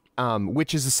socially,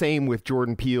 which is the same with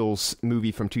Jordan Peele's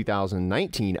movie from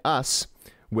 2019, Us,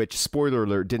 which, spoiler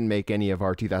alert, didn't make any of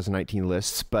our 2019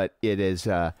 lists, but it is...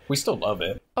 we still love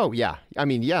it. Oh, yeah. Like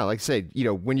I said,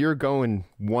 when you're going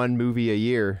one movie a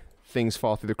year, things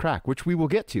fall through the crack, which we will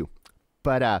get to.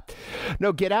 But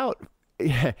no, Get Out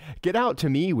to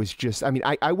me was just...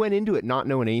 I went into it not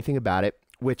knowing anything about it,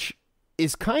 which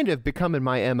is kind of becoming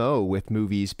my MO with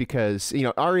movies because,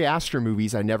 Ari Aster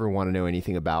movies I never want to know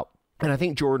anything about. And I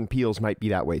think Jordan Peele's might be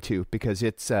that way too, because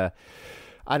it's...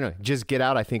 I don't know, just Get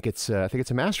Out, I think it's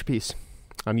a masterpiece.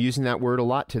 I'm using that word a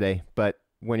lot today, but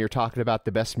when you're talking about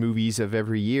the best movies of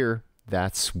every year,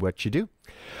 that's what you do.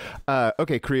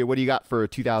 Okay, Korea, what do you got for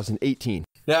 2018?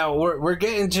 Now, we're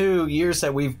getting to years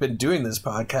that we've been doing this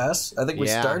podcast. I think we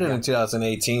started in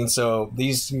 2018, so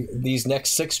these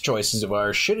next 6 choices of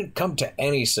ours shouldn't come to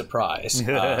any surprise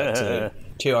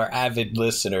to our avid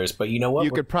listeners. But you know what?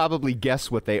 You could probably guess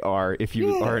what they are if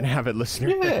you are an avid listener.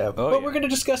 Yeah, but we're going to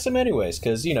discuss them anyways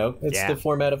because, it's the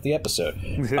format of the episode.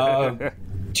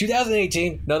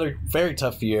 2018, another very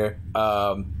tough year.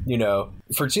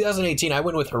 For 2018, I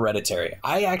went with Hereditary.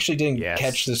 I actually didn't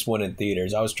catch this one in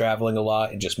theaters. I was traveling a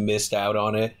lot and just missed out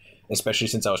on it, especially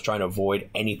since I was trying to avoid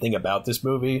anything about this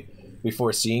movie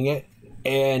before seeing it.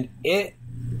 And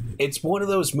it's one of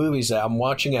those movies that I'm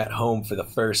watching at home for the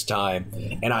first time,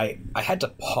 and I had to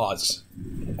pause.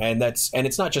 And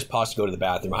it's not just pause to go to the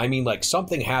bathroom. I mean, like,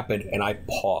 something happened, and I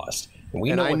paused.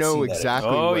 And I know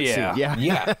exactly what scene.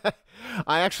 Yeah.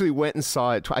 I actually went and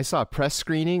saw it. I saw a press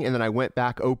screening, and then I went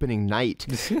back opening night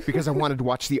because I wanted to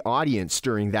watch the audience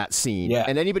during that scene. Yeah.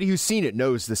 And anybody who's seen it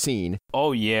knows the scene.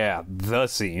 Oh, yeah, the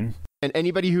scene. And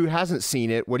anybody who hasn't seen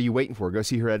it, what are you waiting for? Go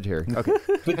see Hereditary. Okay.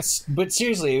 But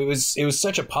seriously, it was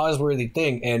such a pause-worthy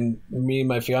thing, and me and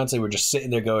my fiance were just sitting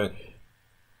there going,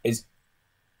 "Is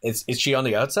she on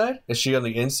the outside? Is she on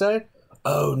the inside?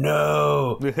 oh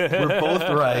no, we're both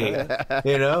right,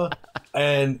 you know?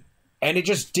 And it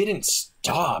just didn't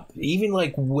stop. Even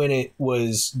like when it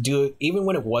wasn't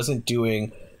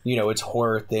doing, you know, its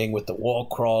horror thing with the wall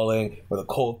crawling or the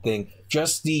cult thing,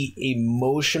 just the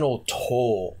emotional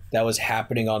toll that was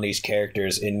happening on these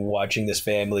characters in watching this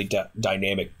family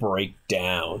dynamic break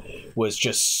down was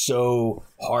just so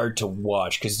hard to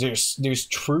watch, because there's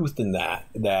truth in that,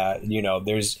 you know,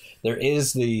 there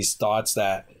is these thoughts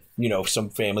that, you know, some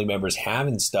family members have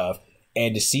and stuff,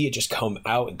 and to see it just come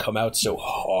out so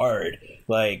hard.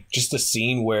 Like, just the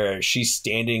scene where she's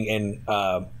standing in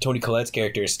Toni Collette's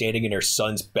character is standing in her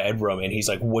son's bedroom, and he's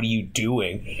like, what are you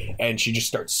doing? And she just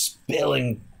starts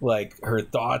spilling like her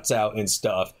thoughts out and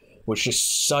stuff, which is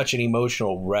such an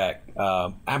emotional wreck.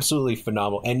 Absolutely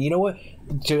phenomenal. And you know what,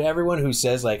 to everyone who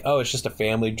says like, oh, it's just a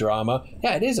family drama,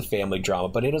 yeah, it is a family drama,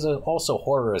 but it is also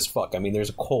horror as fuck. I mean, there's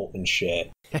a cult and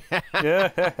shit.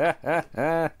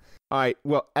 All right,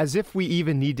 well, as if we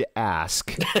even need to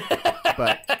ask,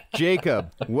 but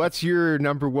Jacob, what's your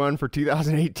number one for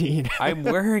 2018? I'm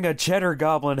wearing a Cheddar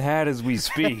Goblin hat as we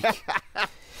speak.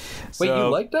 Wait, you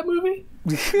like that movie?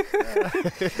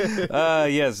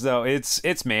 Yes, no,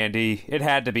 it's Mandy. It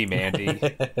had to be Mandy.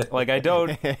 Like,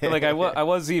 I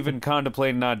was even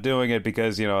contemplating not doing it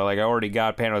because, you know, like, I already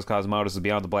got Panos Cosmatos'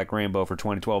 Beyond the Black Rainbow for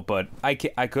 2012, but I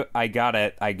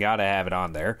gotta have it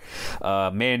on there.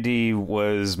 Mandy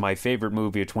was my favorite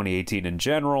movie of 2018 in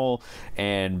general,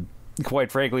 and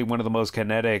quite frankly, one of the most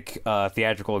kinetic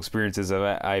theatrical experiences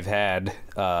I've had.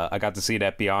 I got to see it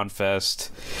at Beyond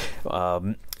Fest.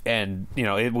 And, you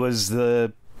know, it was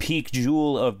the peak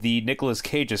jewel of the Nicolas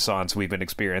Cage-assance we've been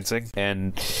experiencing.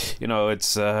 And, you know,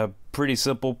 it's a pretty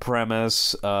simple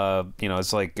premise. You know,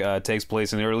 it's like takes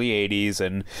place in the early 80s,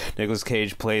 and Nicolas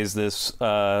Cage plays this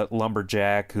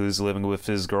lumberjack who's living with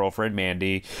his girlfriend,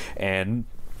 Mandy. And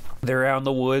they're out in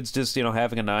the woods just, you know,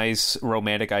 having a nice,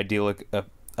 romantic, idyllic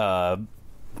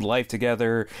life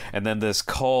together, and then this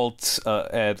cult,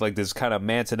 like this kind of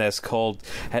Manson-esque cult,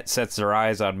 sets their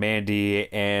eyes on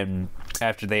Mandy, and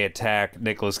after they attack,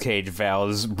 Nicolas Cage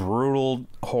vows brutal,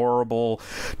 horrible,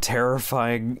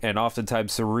 terrifying, and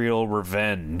oftentimes surreal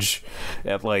revenge.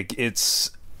 And, like,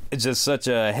 it's just such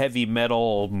a heavy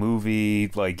metal movie.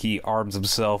 Like, he arms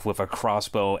himself with a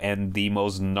crossbow and the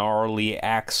most gnarly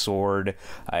axe sword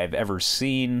I've ever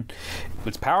seen.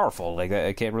 It's powerful. Like,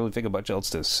 I can't really think of much else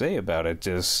to say about it.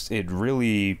 Just, it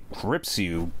really grips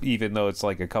you, even though it's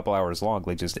like a couple hours long.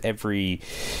 Like, just every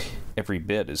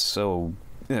bit is so,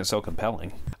 you know, so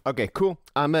compelling. Okay, cool.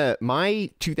 My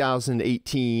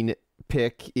 2018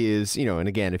 pick is, you know, and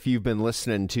again, if you've been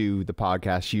listening to the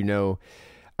podcast, you know,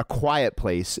 A Quiet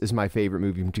Place is my favorite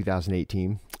movie from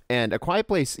 2018. And A Quiet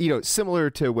Place, you know, similar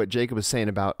to what Jacob was saying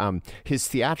about his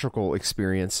theatrical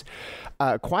experience,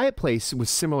 A Quiet Place was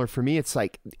similar for me. It's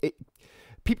like,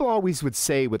 people always would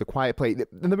say with A Quiet Place,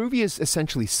 the movie is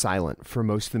essentially silent for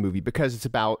most of the movie because it's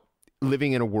about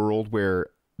living in a world where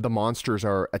the monsters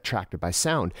are attracted by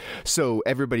sound. So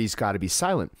everybody's got to be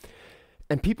silent.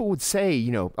 And people would say,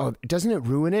 you know, oh, doesn't it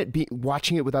ruin it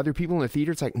watching it with other people in the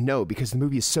theater? It's like, no, because the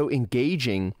movie is so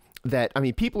engaging that, I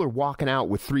mean, people are walking out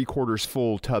with 3/4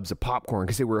 full tubs of popcorn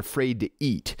because they were afraid to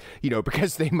eat, you know,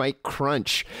 because they might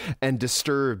crunch and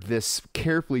disturb this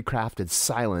carefully crafted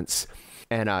silence.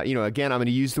 And, you know, again, I'm going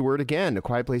to use the word again. A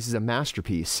Quiet Place is a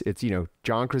masterpiece. It's, you know,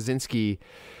 John Krasinski,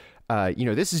 you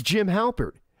know, this is Jim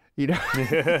Halpert. You know,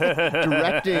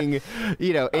 directing,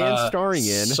 you know, and starring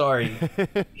in. Sorry,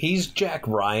 he's Jack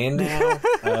Ryan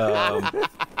now.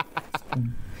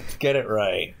 Get it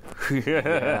right.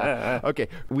 Yeah. Okay,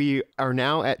 we are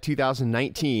now at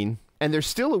 2019, and there's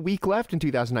still a week left in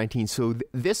 2019, so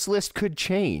this list could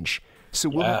change. So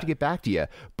we'll have to get back to you.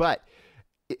 But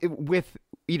with,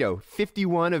 you know,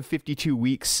 51 of 52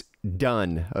 weeks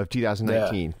done of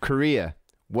 2019, Korea,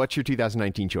 what's your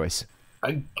 2019 choice?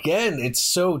 Again, it's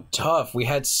so tough. We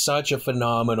had such a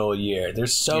phenomenal year.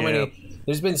 There's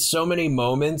been so many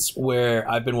moments where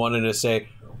I've been wanting to say,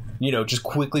 you know, just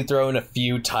quickly throw in a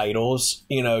few titles,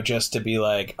 you know, just to be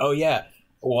like, oh yeah,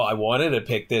 well, I wanted to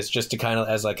pick this just to kind of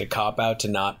as like a cop out to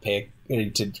not pick,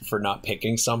 for not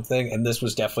picking something. And this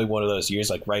was definitely one of those years.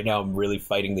 Like right now I'm really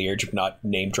fighting the urge of not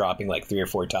name dropping like 3 or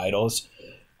 4 titles.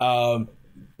 But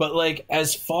like,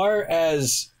 as far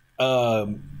as,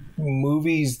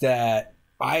 movies that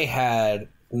I had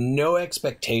no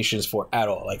expectations for at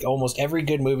all. Like almost every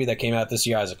good movie that came out this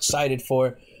year I was excited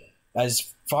for.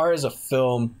 As far as a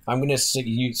film, I'm going to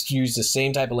use the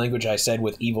same type of language I said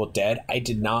with Evil Dead. I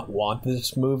did not want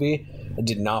this movie. I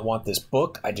did not want this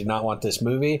book. I did not want this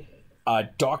movie.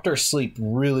 Dr. Sleep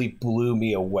really blew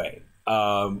me away.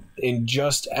 in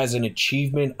just as an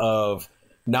achievement of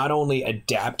not only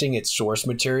adapting its source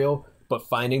material, but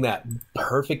finding that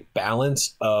perfect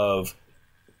balance of,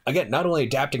 again, not only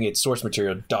adapting its source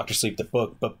material, Dr. Sleep the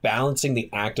book, but balancing the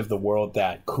act of the world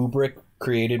that Kubrick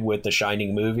created with the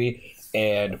Shining movie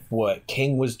and what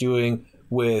King was doing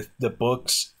with the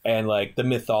books, and like the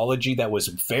mythology that was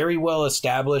very well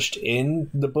established in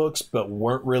the books but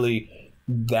weren't really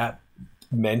that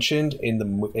mentioned in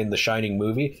the Shining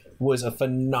movie, was a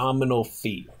phenomenal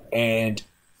feat. And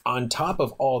on top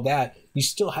of all that, you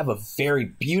still have a very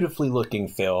beautifully looking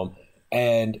film,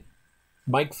 and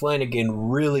Mike Flanagan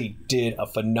really did a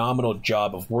phenomenal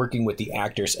job of working with the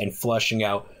actors and fleshing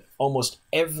out almost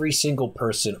every single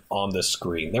person on the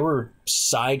screen. There were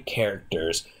side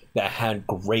characters that had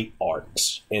great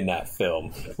arcs in that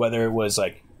film, whether it was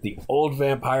like the old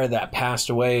vampire that passed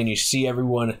away and you see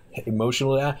everyone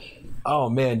emotional at. Oh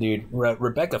man, dude,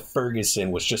 Rebecca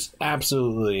Ferguson was just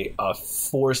absolutely a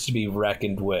force to be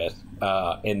reckoned with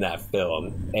in that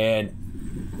film. And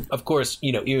of course,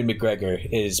 you know, Ewan McGregor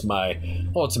is my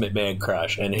ultimate man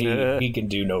crush, and he can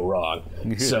do no wrong.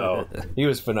 So he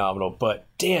was phenomenal. But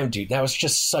damn, dude, that was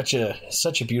just such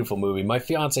a beautiful movie. My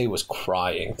fiance was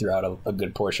crying throughout a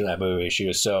good portion of that movie. She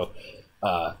was so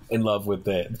in love with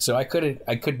it. So I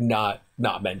could not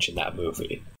mention that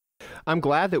movie. I'm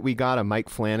glad that we got a Mike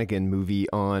Flanagan movie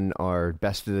on our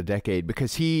Best of the Decade,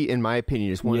 because he, in my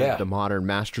opinion, is one of the modern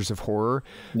masters of horror.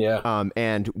 Yeah.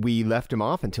 And we left him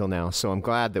off until now, so I'm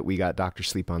glad that we got Dr.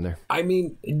 Sleep on there. I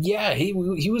mean, yeah, he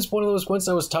was one of those ones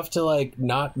that was tough to like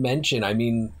not mention. I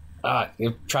mean,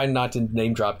 trying not to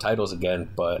name drop titles again,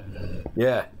 but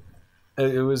yeah,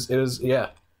 it was yeah.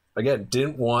 Again,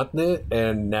 didn't want it,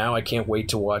 and now I can't wait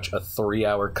to watch a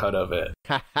 3-hour cut of it.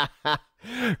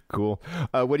 Cool.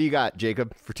 What do you got,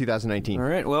 Jacob, for 2019? All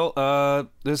right. Well,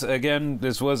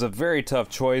 this was a very tough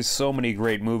choice. So many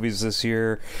great movies this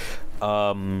year.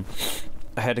 I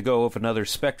had to go with another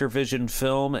Spectre Vision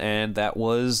film, and that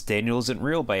was Daniel Isn't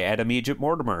Real by Adam Egypt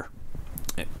Mortimer.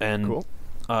 And cool.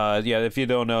 If you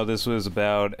don't know, this was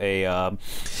about a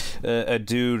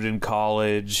dude in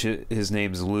college. His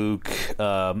name's Luke.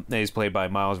 He's played by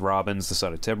Miles Robbins, the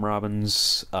son of Tim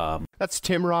Robbins. That's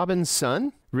Tim Robbins'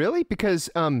 son? Really? Because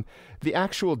the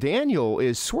actual Daniel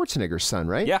is Schwarzenegger's son,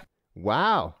 right? Yeah.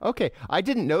 Wow. Okay. I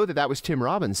didn't know that was Tim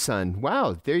Robbins' son.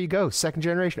 Wow. There you go. Second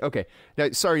generation. Okay. Now,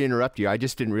 sorry to interrupt you. I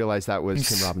just didn't realize that was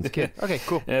Tim Robbins' kid. Okay,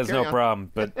 cool. There's no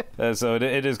problem. But so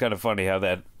it is kind of funny how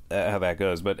that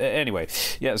goes. But anyway,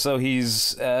 yeah, so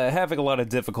he's having a lot of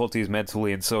difficulties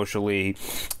mentally and socially,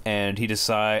 and he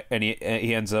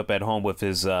ends up at home with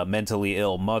his mentally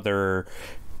ill mother,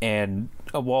 and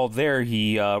while there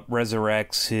he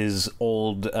resurrects his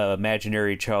old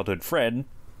imaginary childhood friend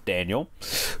Daniel,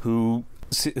 who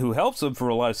helps him for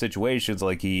a lot of situations.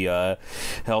 Like he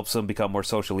helps him become more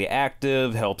socially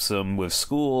active, helps him with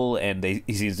school, and he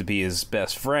seems to be his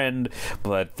best friend.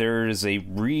 But there's a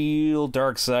real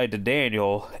dark side to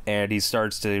Daniel, and he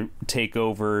starts to take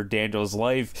over Daniel's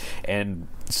life and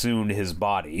soon his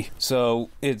body. So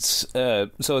it's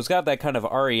got that kind of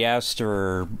Ari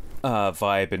Aster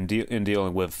vibe in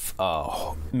dealing with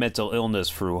mental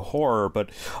illness through horror, but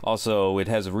also it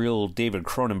has a real David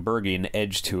Cronenbergian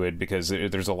edge to it, because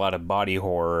there's a lot of body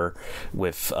horror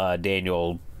with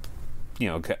Daniel,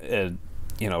 trying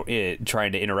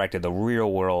to interact in the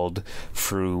real world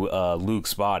through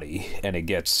Luke's body, and it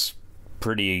gets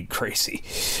pretty crazy.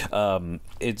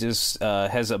 It just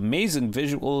has amazing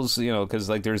visuals, because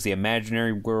like there's the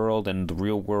imaginary world and the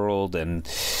real world, and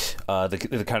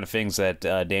the kind of things that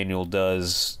Daniel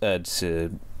does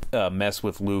to mess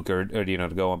with Luke, or to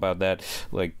go about that.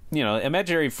 Like,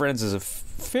 imaginary friends is a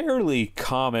fairly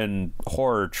common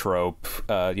horror trope,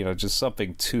 just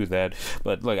something to that.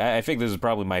 But like, I think this is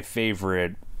probably my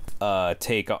favorite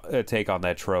take on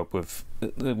that trope with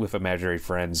imaginary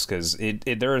friends, because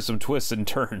there are some twists and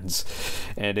turns,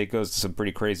 and it goes to some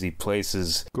pretty crazy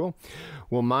places. Cool.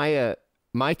 Well,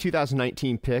 my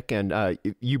 2019 pick, and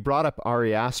you brought up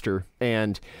Ari Aster,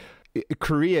 and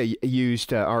Korea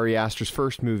used Ari Aster's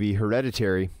first movie,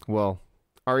 Hereditary. Well,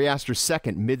 Ari Aster's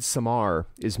second, Midsommar,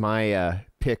 is my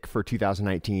pick for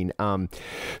 2019.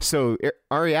 So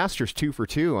Ari Aster's 2 for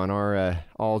 2 on our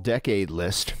all-decade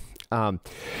list.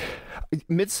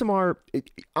 Midsommar,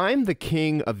 I'm the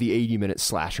king of the 80-minute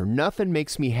slasher. Nothing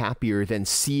makes me happier than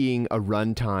seeing a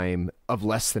runtime of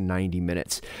less than 90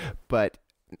 minutes. But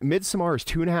Midsommar is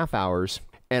 2.5 hours,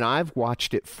 and I've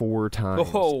watched it 4 times.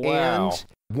 Oh, wow. And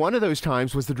one of those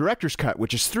times was the director's cut,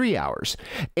 which is 3 hours.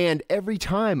 And every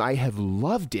time I have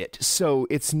loved it. So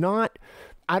it's not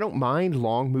I don't mind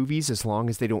long movies as long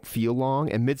as they don't feel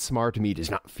long, and Midsommar to me does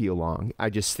not feel long. I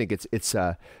just think it's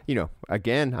you know,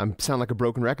 again, I sound like a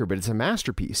broken record, but it's a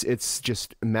masterpiece. It's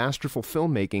just masterful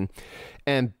filmmaking,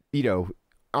 and you know,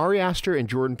 Ari Aster and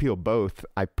Jordan Peele both,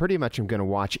 I pretty much am going to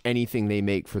watch anything they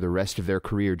make for the rest of their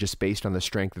career just based on the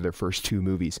strength of their first two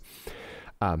movies.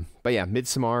 But yeah,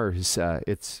 Midsommar is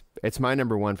it's my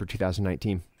number one for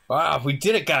 2019. Wow, we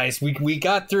did it, guys. We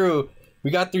got through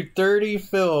 30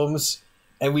 films.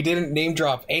 And we didn't name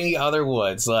drop any other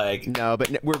ones, like no,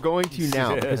 but we're going to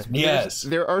now. Yes,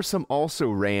 there are some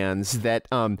also rans that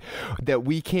that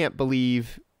we can't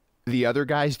believe the other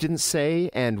guys didn't say,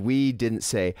 and we didn't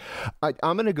say.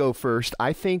 I'm going to go first.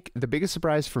 I think the biggest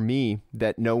surprise for me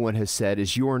that no one has said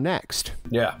is You're Next.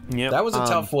 Yeah, that was a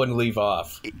tough one to leave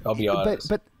off. I'll be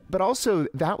honest, but also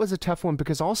that was a tough one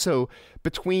because also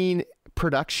between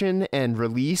production and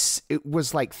release, it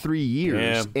was like 3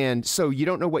 years, and so you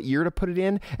don't know what year to put it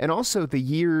in, and also the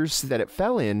years that it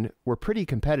fell in were pretty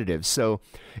competitive, so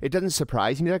it doesn't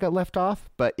surprise me that I got left off,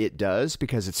 but it does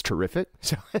because it's terrific.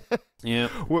 So yeah.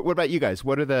 What about you guys?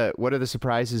 What are the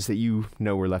surprises that you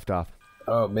know were left off?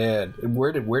 Oh man,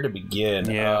 where to begin?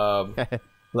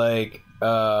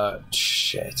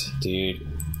 Shit, dude.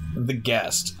 The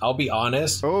Guest. I'll be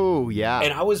honest. Oh yeah.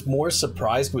 And I was more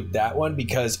surprised with that one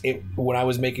because when I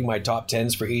was making my top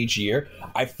 10s for each year,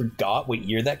 I forgot what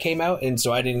year that came out, and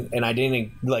so I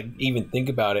didn't like even think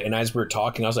about it. And as we were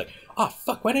talking, I was like, oh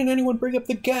fuck, why didn't anyone bring up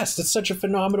The Guest? It's such a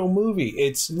phenomenal movie.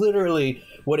 It's literally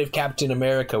what if Captain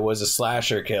America was a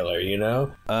slasher killer, you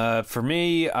know? For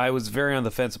me, I was very on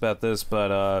the fence about this,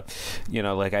 but you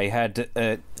know, like I had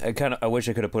to, I wish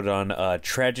I could have put it on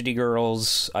Tragedy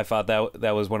Girls. I thought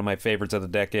that was one of my favorites of the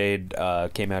decade.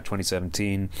 Came out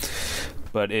 2017.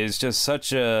 But it's just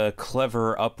such a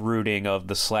clever uprooting of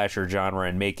the slasher genre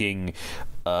and making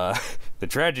the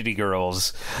Tragedy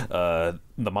Girls the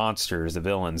monsters, the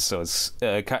villains. So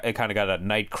it kind of got a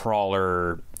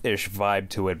Nightcrawler-ish vibe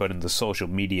to it, but in the social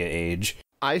media age.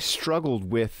 I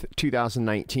struggled with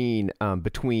 2019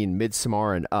 between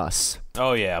Midsommar and Us.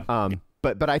 Oh yeah.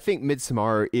 But I think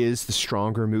Midsommar is the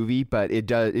stronger movie, but it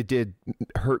did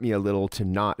hurt me a little to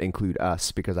not include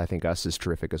Us because I think Us is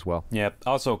terrific as well. Yeah.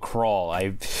 Also, Crawl.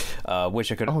 I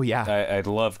wish I could. Oh yeah. I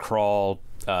love Crawl.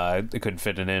 I couldn't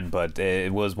fit it in, but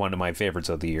it was one of my favorites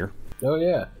of the year. Oh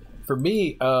yeah. For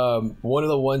me, one of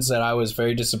the ones that I was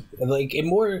very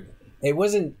it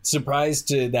wasn't surprised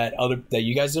to that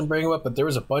you guys didn't bring up, but there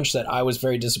was a bunch that I was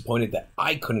very disappointed that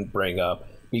I couldn't bring up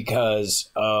because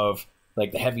of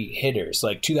like the heavy hitters.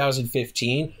 Like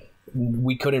 2015,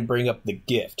 we couldn't bring up The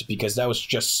Gift because that was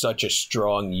just such a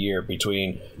strong year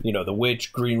between, you know, The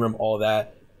Witch, Green Room, all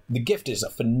that. The Gift is a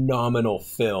phenomenal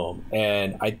film,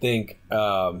 and I think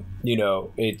you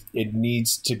know, it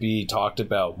needs to be talked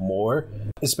about more,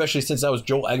 especially since that was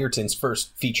Joel Edgerton's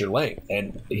first feature length,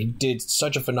 and he did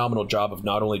such a phenomenal job of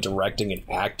not only directing and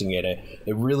acting in it.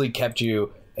 It really kept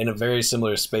you in a very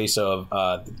similar space of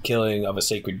the killing of a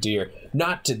sacred deer,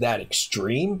 not to that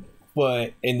extreme,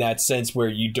 but in that sense where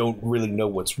you don't really know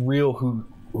what's real,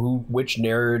 which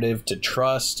narrative to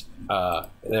trust.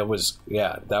 That was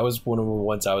one of the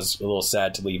ones I was a little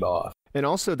sad to leave off. And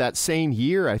also that same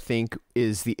year, I think,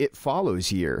 is the It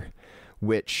Follows year,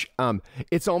 which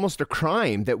it's almost a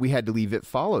crime that we had to leave It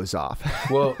Follows off.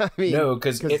 Well, I mean, no,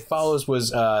 because It Follows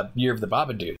was Year of the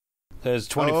Babadook. It was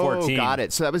 2014. Oh, got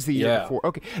it. So that was the year Yeah. before.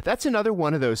 Okay, that's another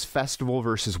one of those festival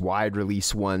versus wide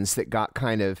release ones that got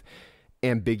kind of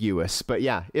ambiguous. But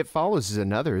yeah, It Follows is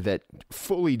another that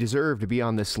fully deserved to be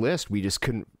on this list. We just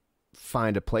couldn't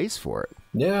find a place for it.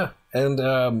 Yeah,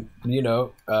 and you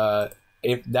know,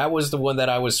 if that was the one that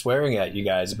I was swearing at you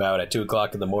guys about at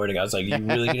 2:00 in the morning, I was like, "You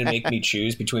really gonna make me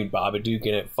choose between Babadook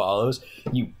and It Follows,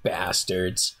 you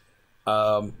bastards?"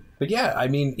 But yeah, I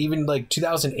mean, even like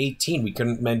 2018, we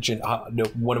couldn't mention.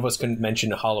 One of us couldn't mention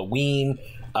Halloween.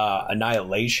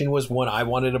 Annihilation was one I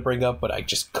wanted to bring up, but I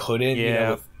just couldn't. Yeah. You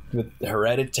know, with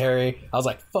Hereditary, I was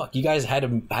like, "Fuck!" You guys had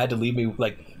to leave me.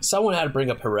 Like, someone had to bring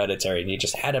up Hereditary, and you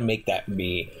just had to make that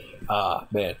me.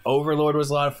 Man, Overlord was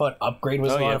a lot of fun. Upgrade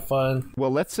was a lot of fun. Well,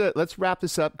 let's wrap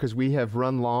this up because we have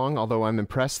run long. Although I'm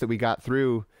impressed that we got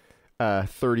through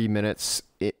 30 minutes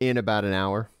in about an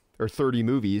hour, or 30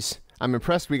 movies. I'm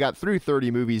impressed we got through 30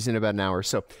 movies in about an hour.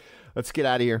 So let's get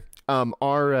out of here.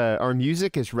 Our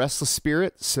music is Restless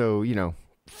Spirit, so you know,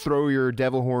 throw your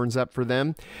devil horns up for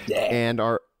them. Yeah. And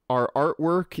our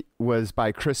artwork was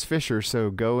by Chris Fisher, so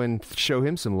go and show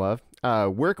him some love.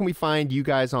 Where can we find you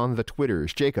guys on the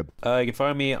Twitters? Jacob? You can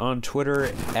find me on Twitter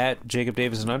at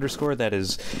 @JacobDavison_. That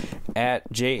is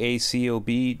at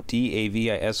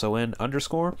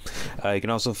JACOBDAVISON_. You can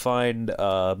also find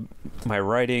my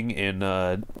writing in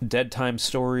Dead Time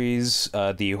Stories,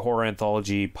 the Horror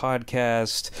Anthology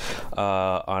podcast,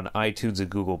 on iTunes and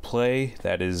Google Play.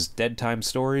 That is Dead Time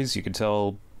Stories. You can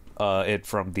tell it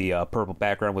from the purple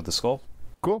background with the skull.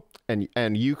 Cool.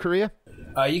 And you, Korea?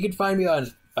 You can find me on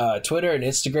Twitter and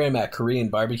Instagram at Korean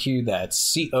Barbecue.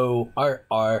 That's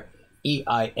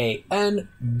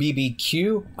CORREIANBBQ.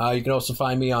 You can also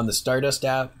find me on the Stardust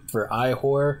app for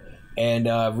iHorror,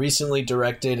 and recently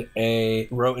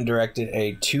wrote and directed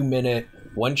a 2-minute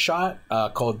one-shot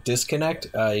called Disconnect.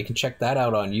 You can check that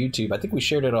out on YouTube. I think we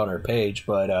shared it on our page,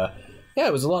 but yeah,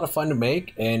 it was a lot of fun to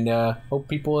make, and hope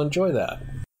people enjoy that.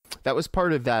 That was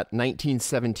part of that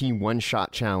 1917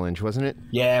 one-shot challenge, wasn't it?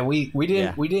 Yeah, we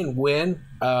didn't win.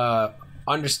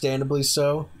 Understandably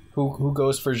so. Who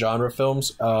goes for genre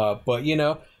films? But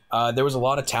there was a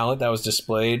lot of talent that was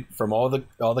displayed from all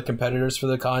the competitors for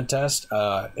the contest,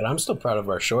 and I'm still proud of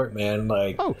our short, man.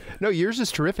 Oh no, yours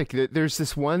is terrific. There's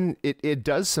this one. It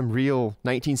does some real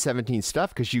 1917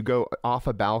 stuff because you go off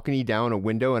a balcony, down a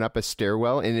window, and up a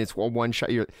stairwell, and it's one shot.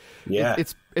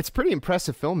 It's pretty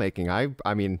impressive filmmaking.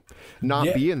 I mean,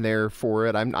 being there for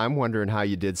it, I'm wondering how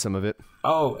you did some of it.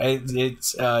 Oh,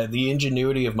 it's the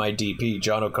ingenuity of my DP,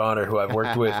 John O'Connor, who I've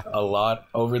worked with a lot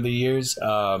over the years.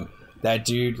 That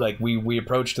dude, we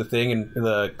approached the thing and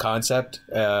the concept,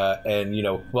 and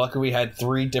luckily we had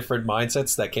 3 different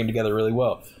mindsets that came together really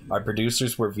well. Our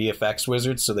producers were VFX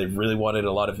wizards, so they really wanted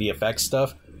a lot of VFX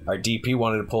stuff. Our DP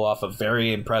wanted to pull off a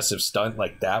very impressive stunt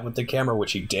like that with the camera,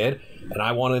 which he did, and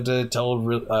I wanted to tell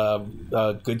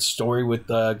a good story with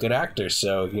good actors.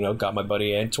 So got my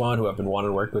buddy Antoine, who I've been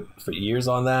wanting to work with for years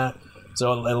on that.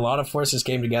 So a lot of forces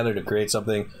came together to create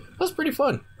something that was pretty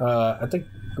fun. I think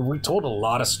we told a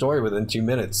lot of story within 2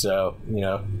 minutes, so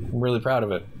I'm really proud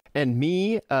of it. And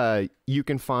me, you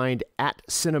can find at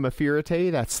Cinema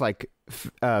Ferite. That's like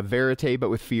verite,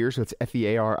 but with fear, so it's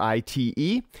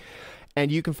FEARITE. And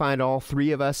you can find all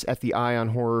 3 of us at the Eye on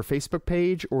Horror Facebook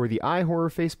page, or the iHorror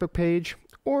Facebook page,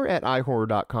 or at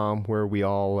iHorror.com, where we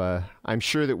all, I'm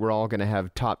sure that we're all going to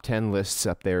have top 10 lists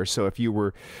up there. So if you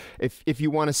want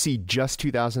to see just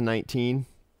 2019,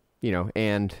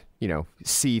 and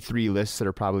see 3 lists that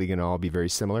are probably going to all be very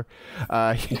similar,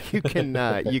 you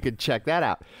could check that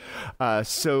out.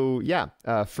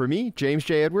 For me, James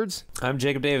J. Edwards. I'm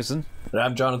Jacob Davison. And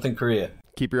I'm Jonathan Correa.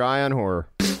 Keep your eye on horror.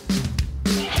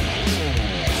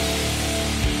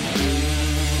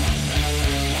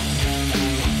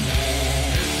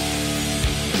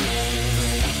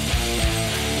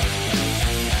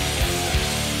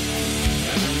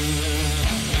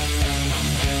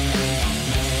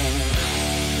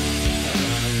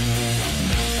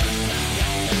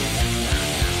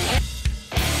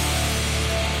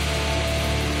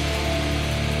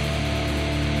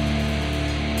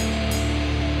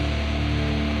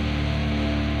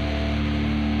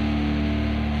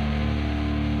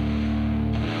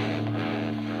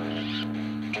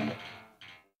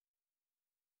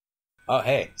 Oh,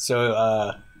 hey,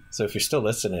 so if you're still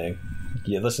listening,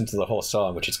 you listen to the whole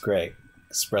song, which is great.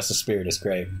 Express the Spirit is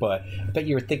great, but I bet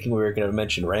you were thinking we were going to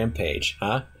mention Rampage,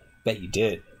 huh? Bet you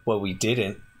did. Well, we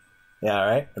didn't. Yeah, all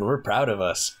right? And we're proud of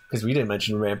us, because we didn't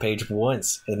mention Rampage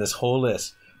once in this whole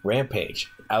list.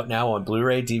 Rampage, out now on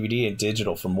Blu-ray, DVD, and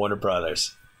digital from Warner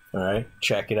Brothers. All right?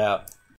 Check it out.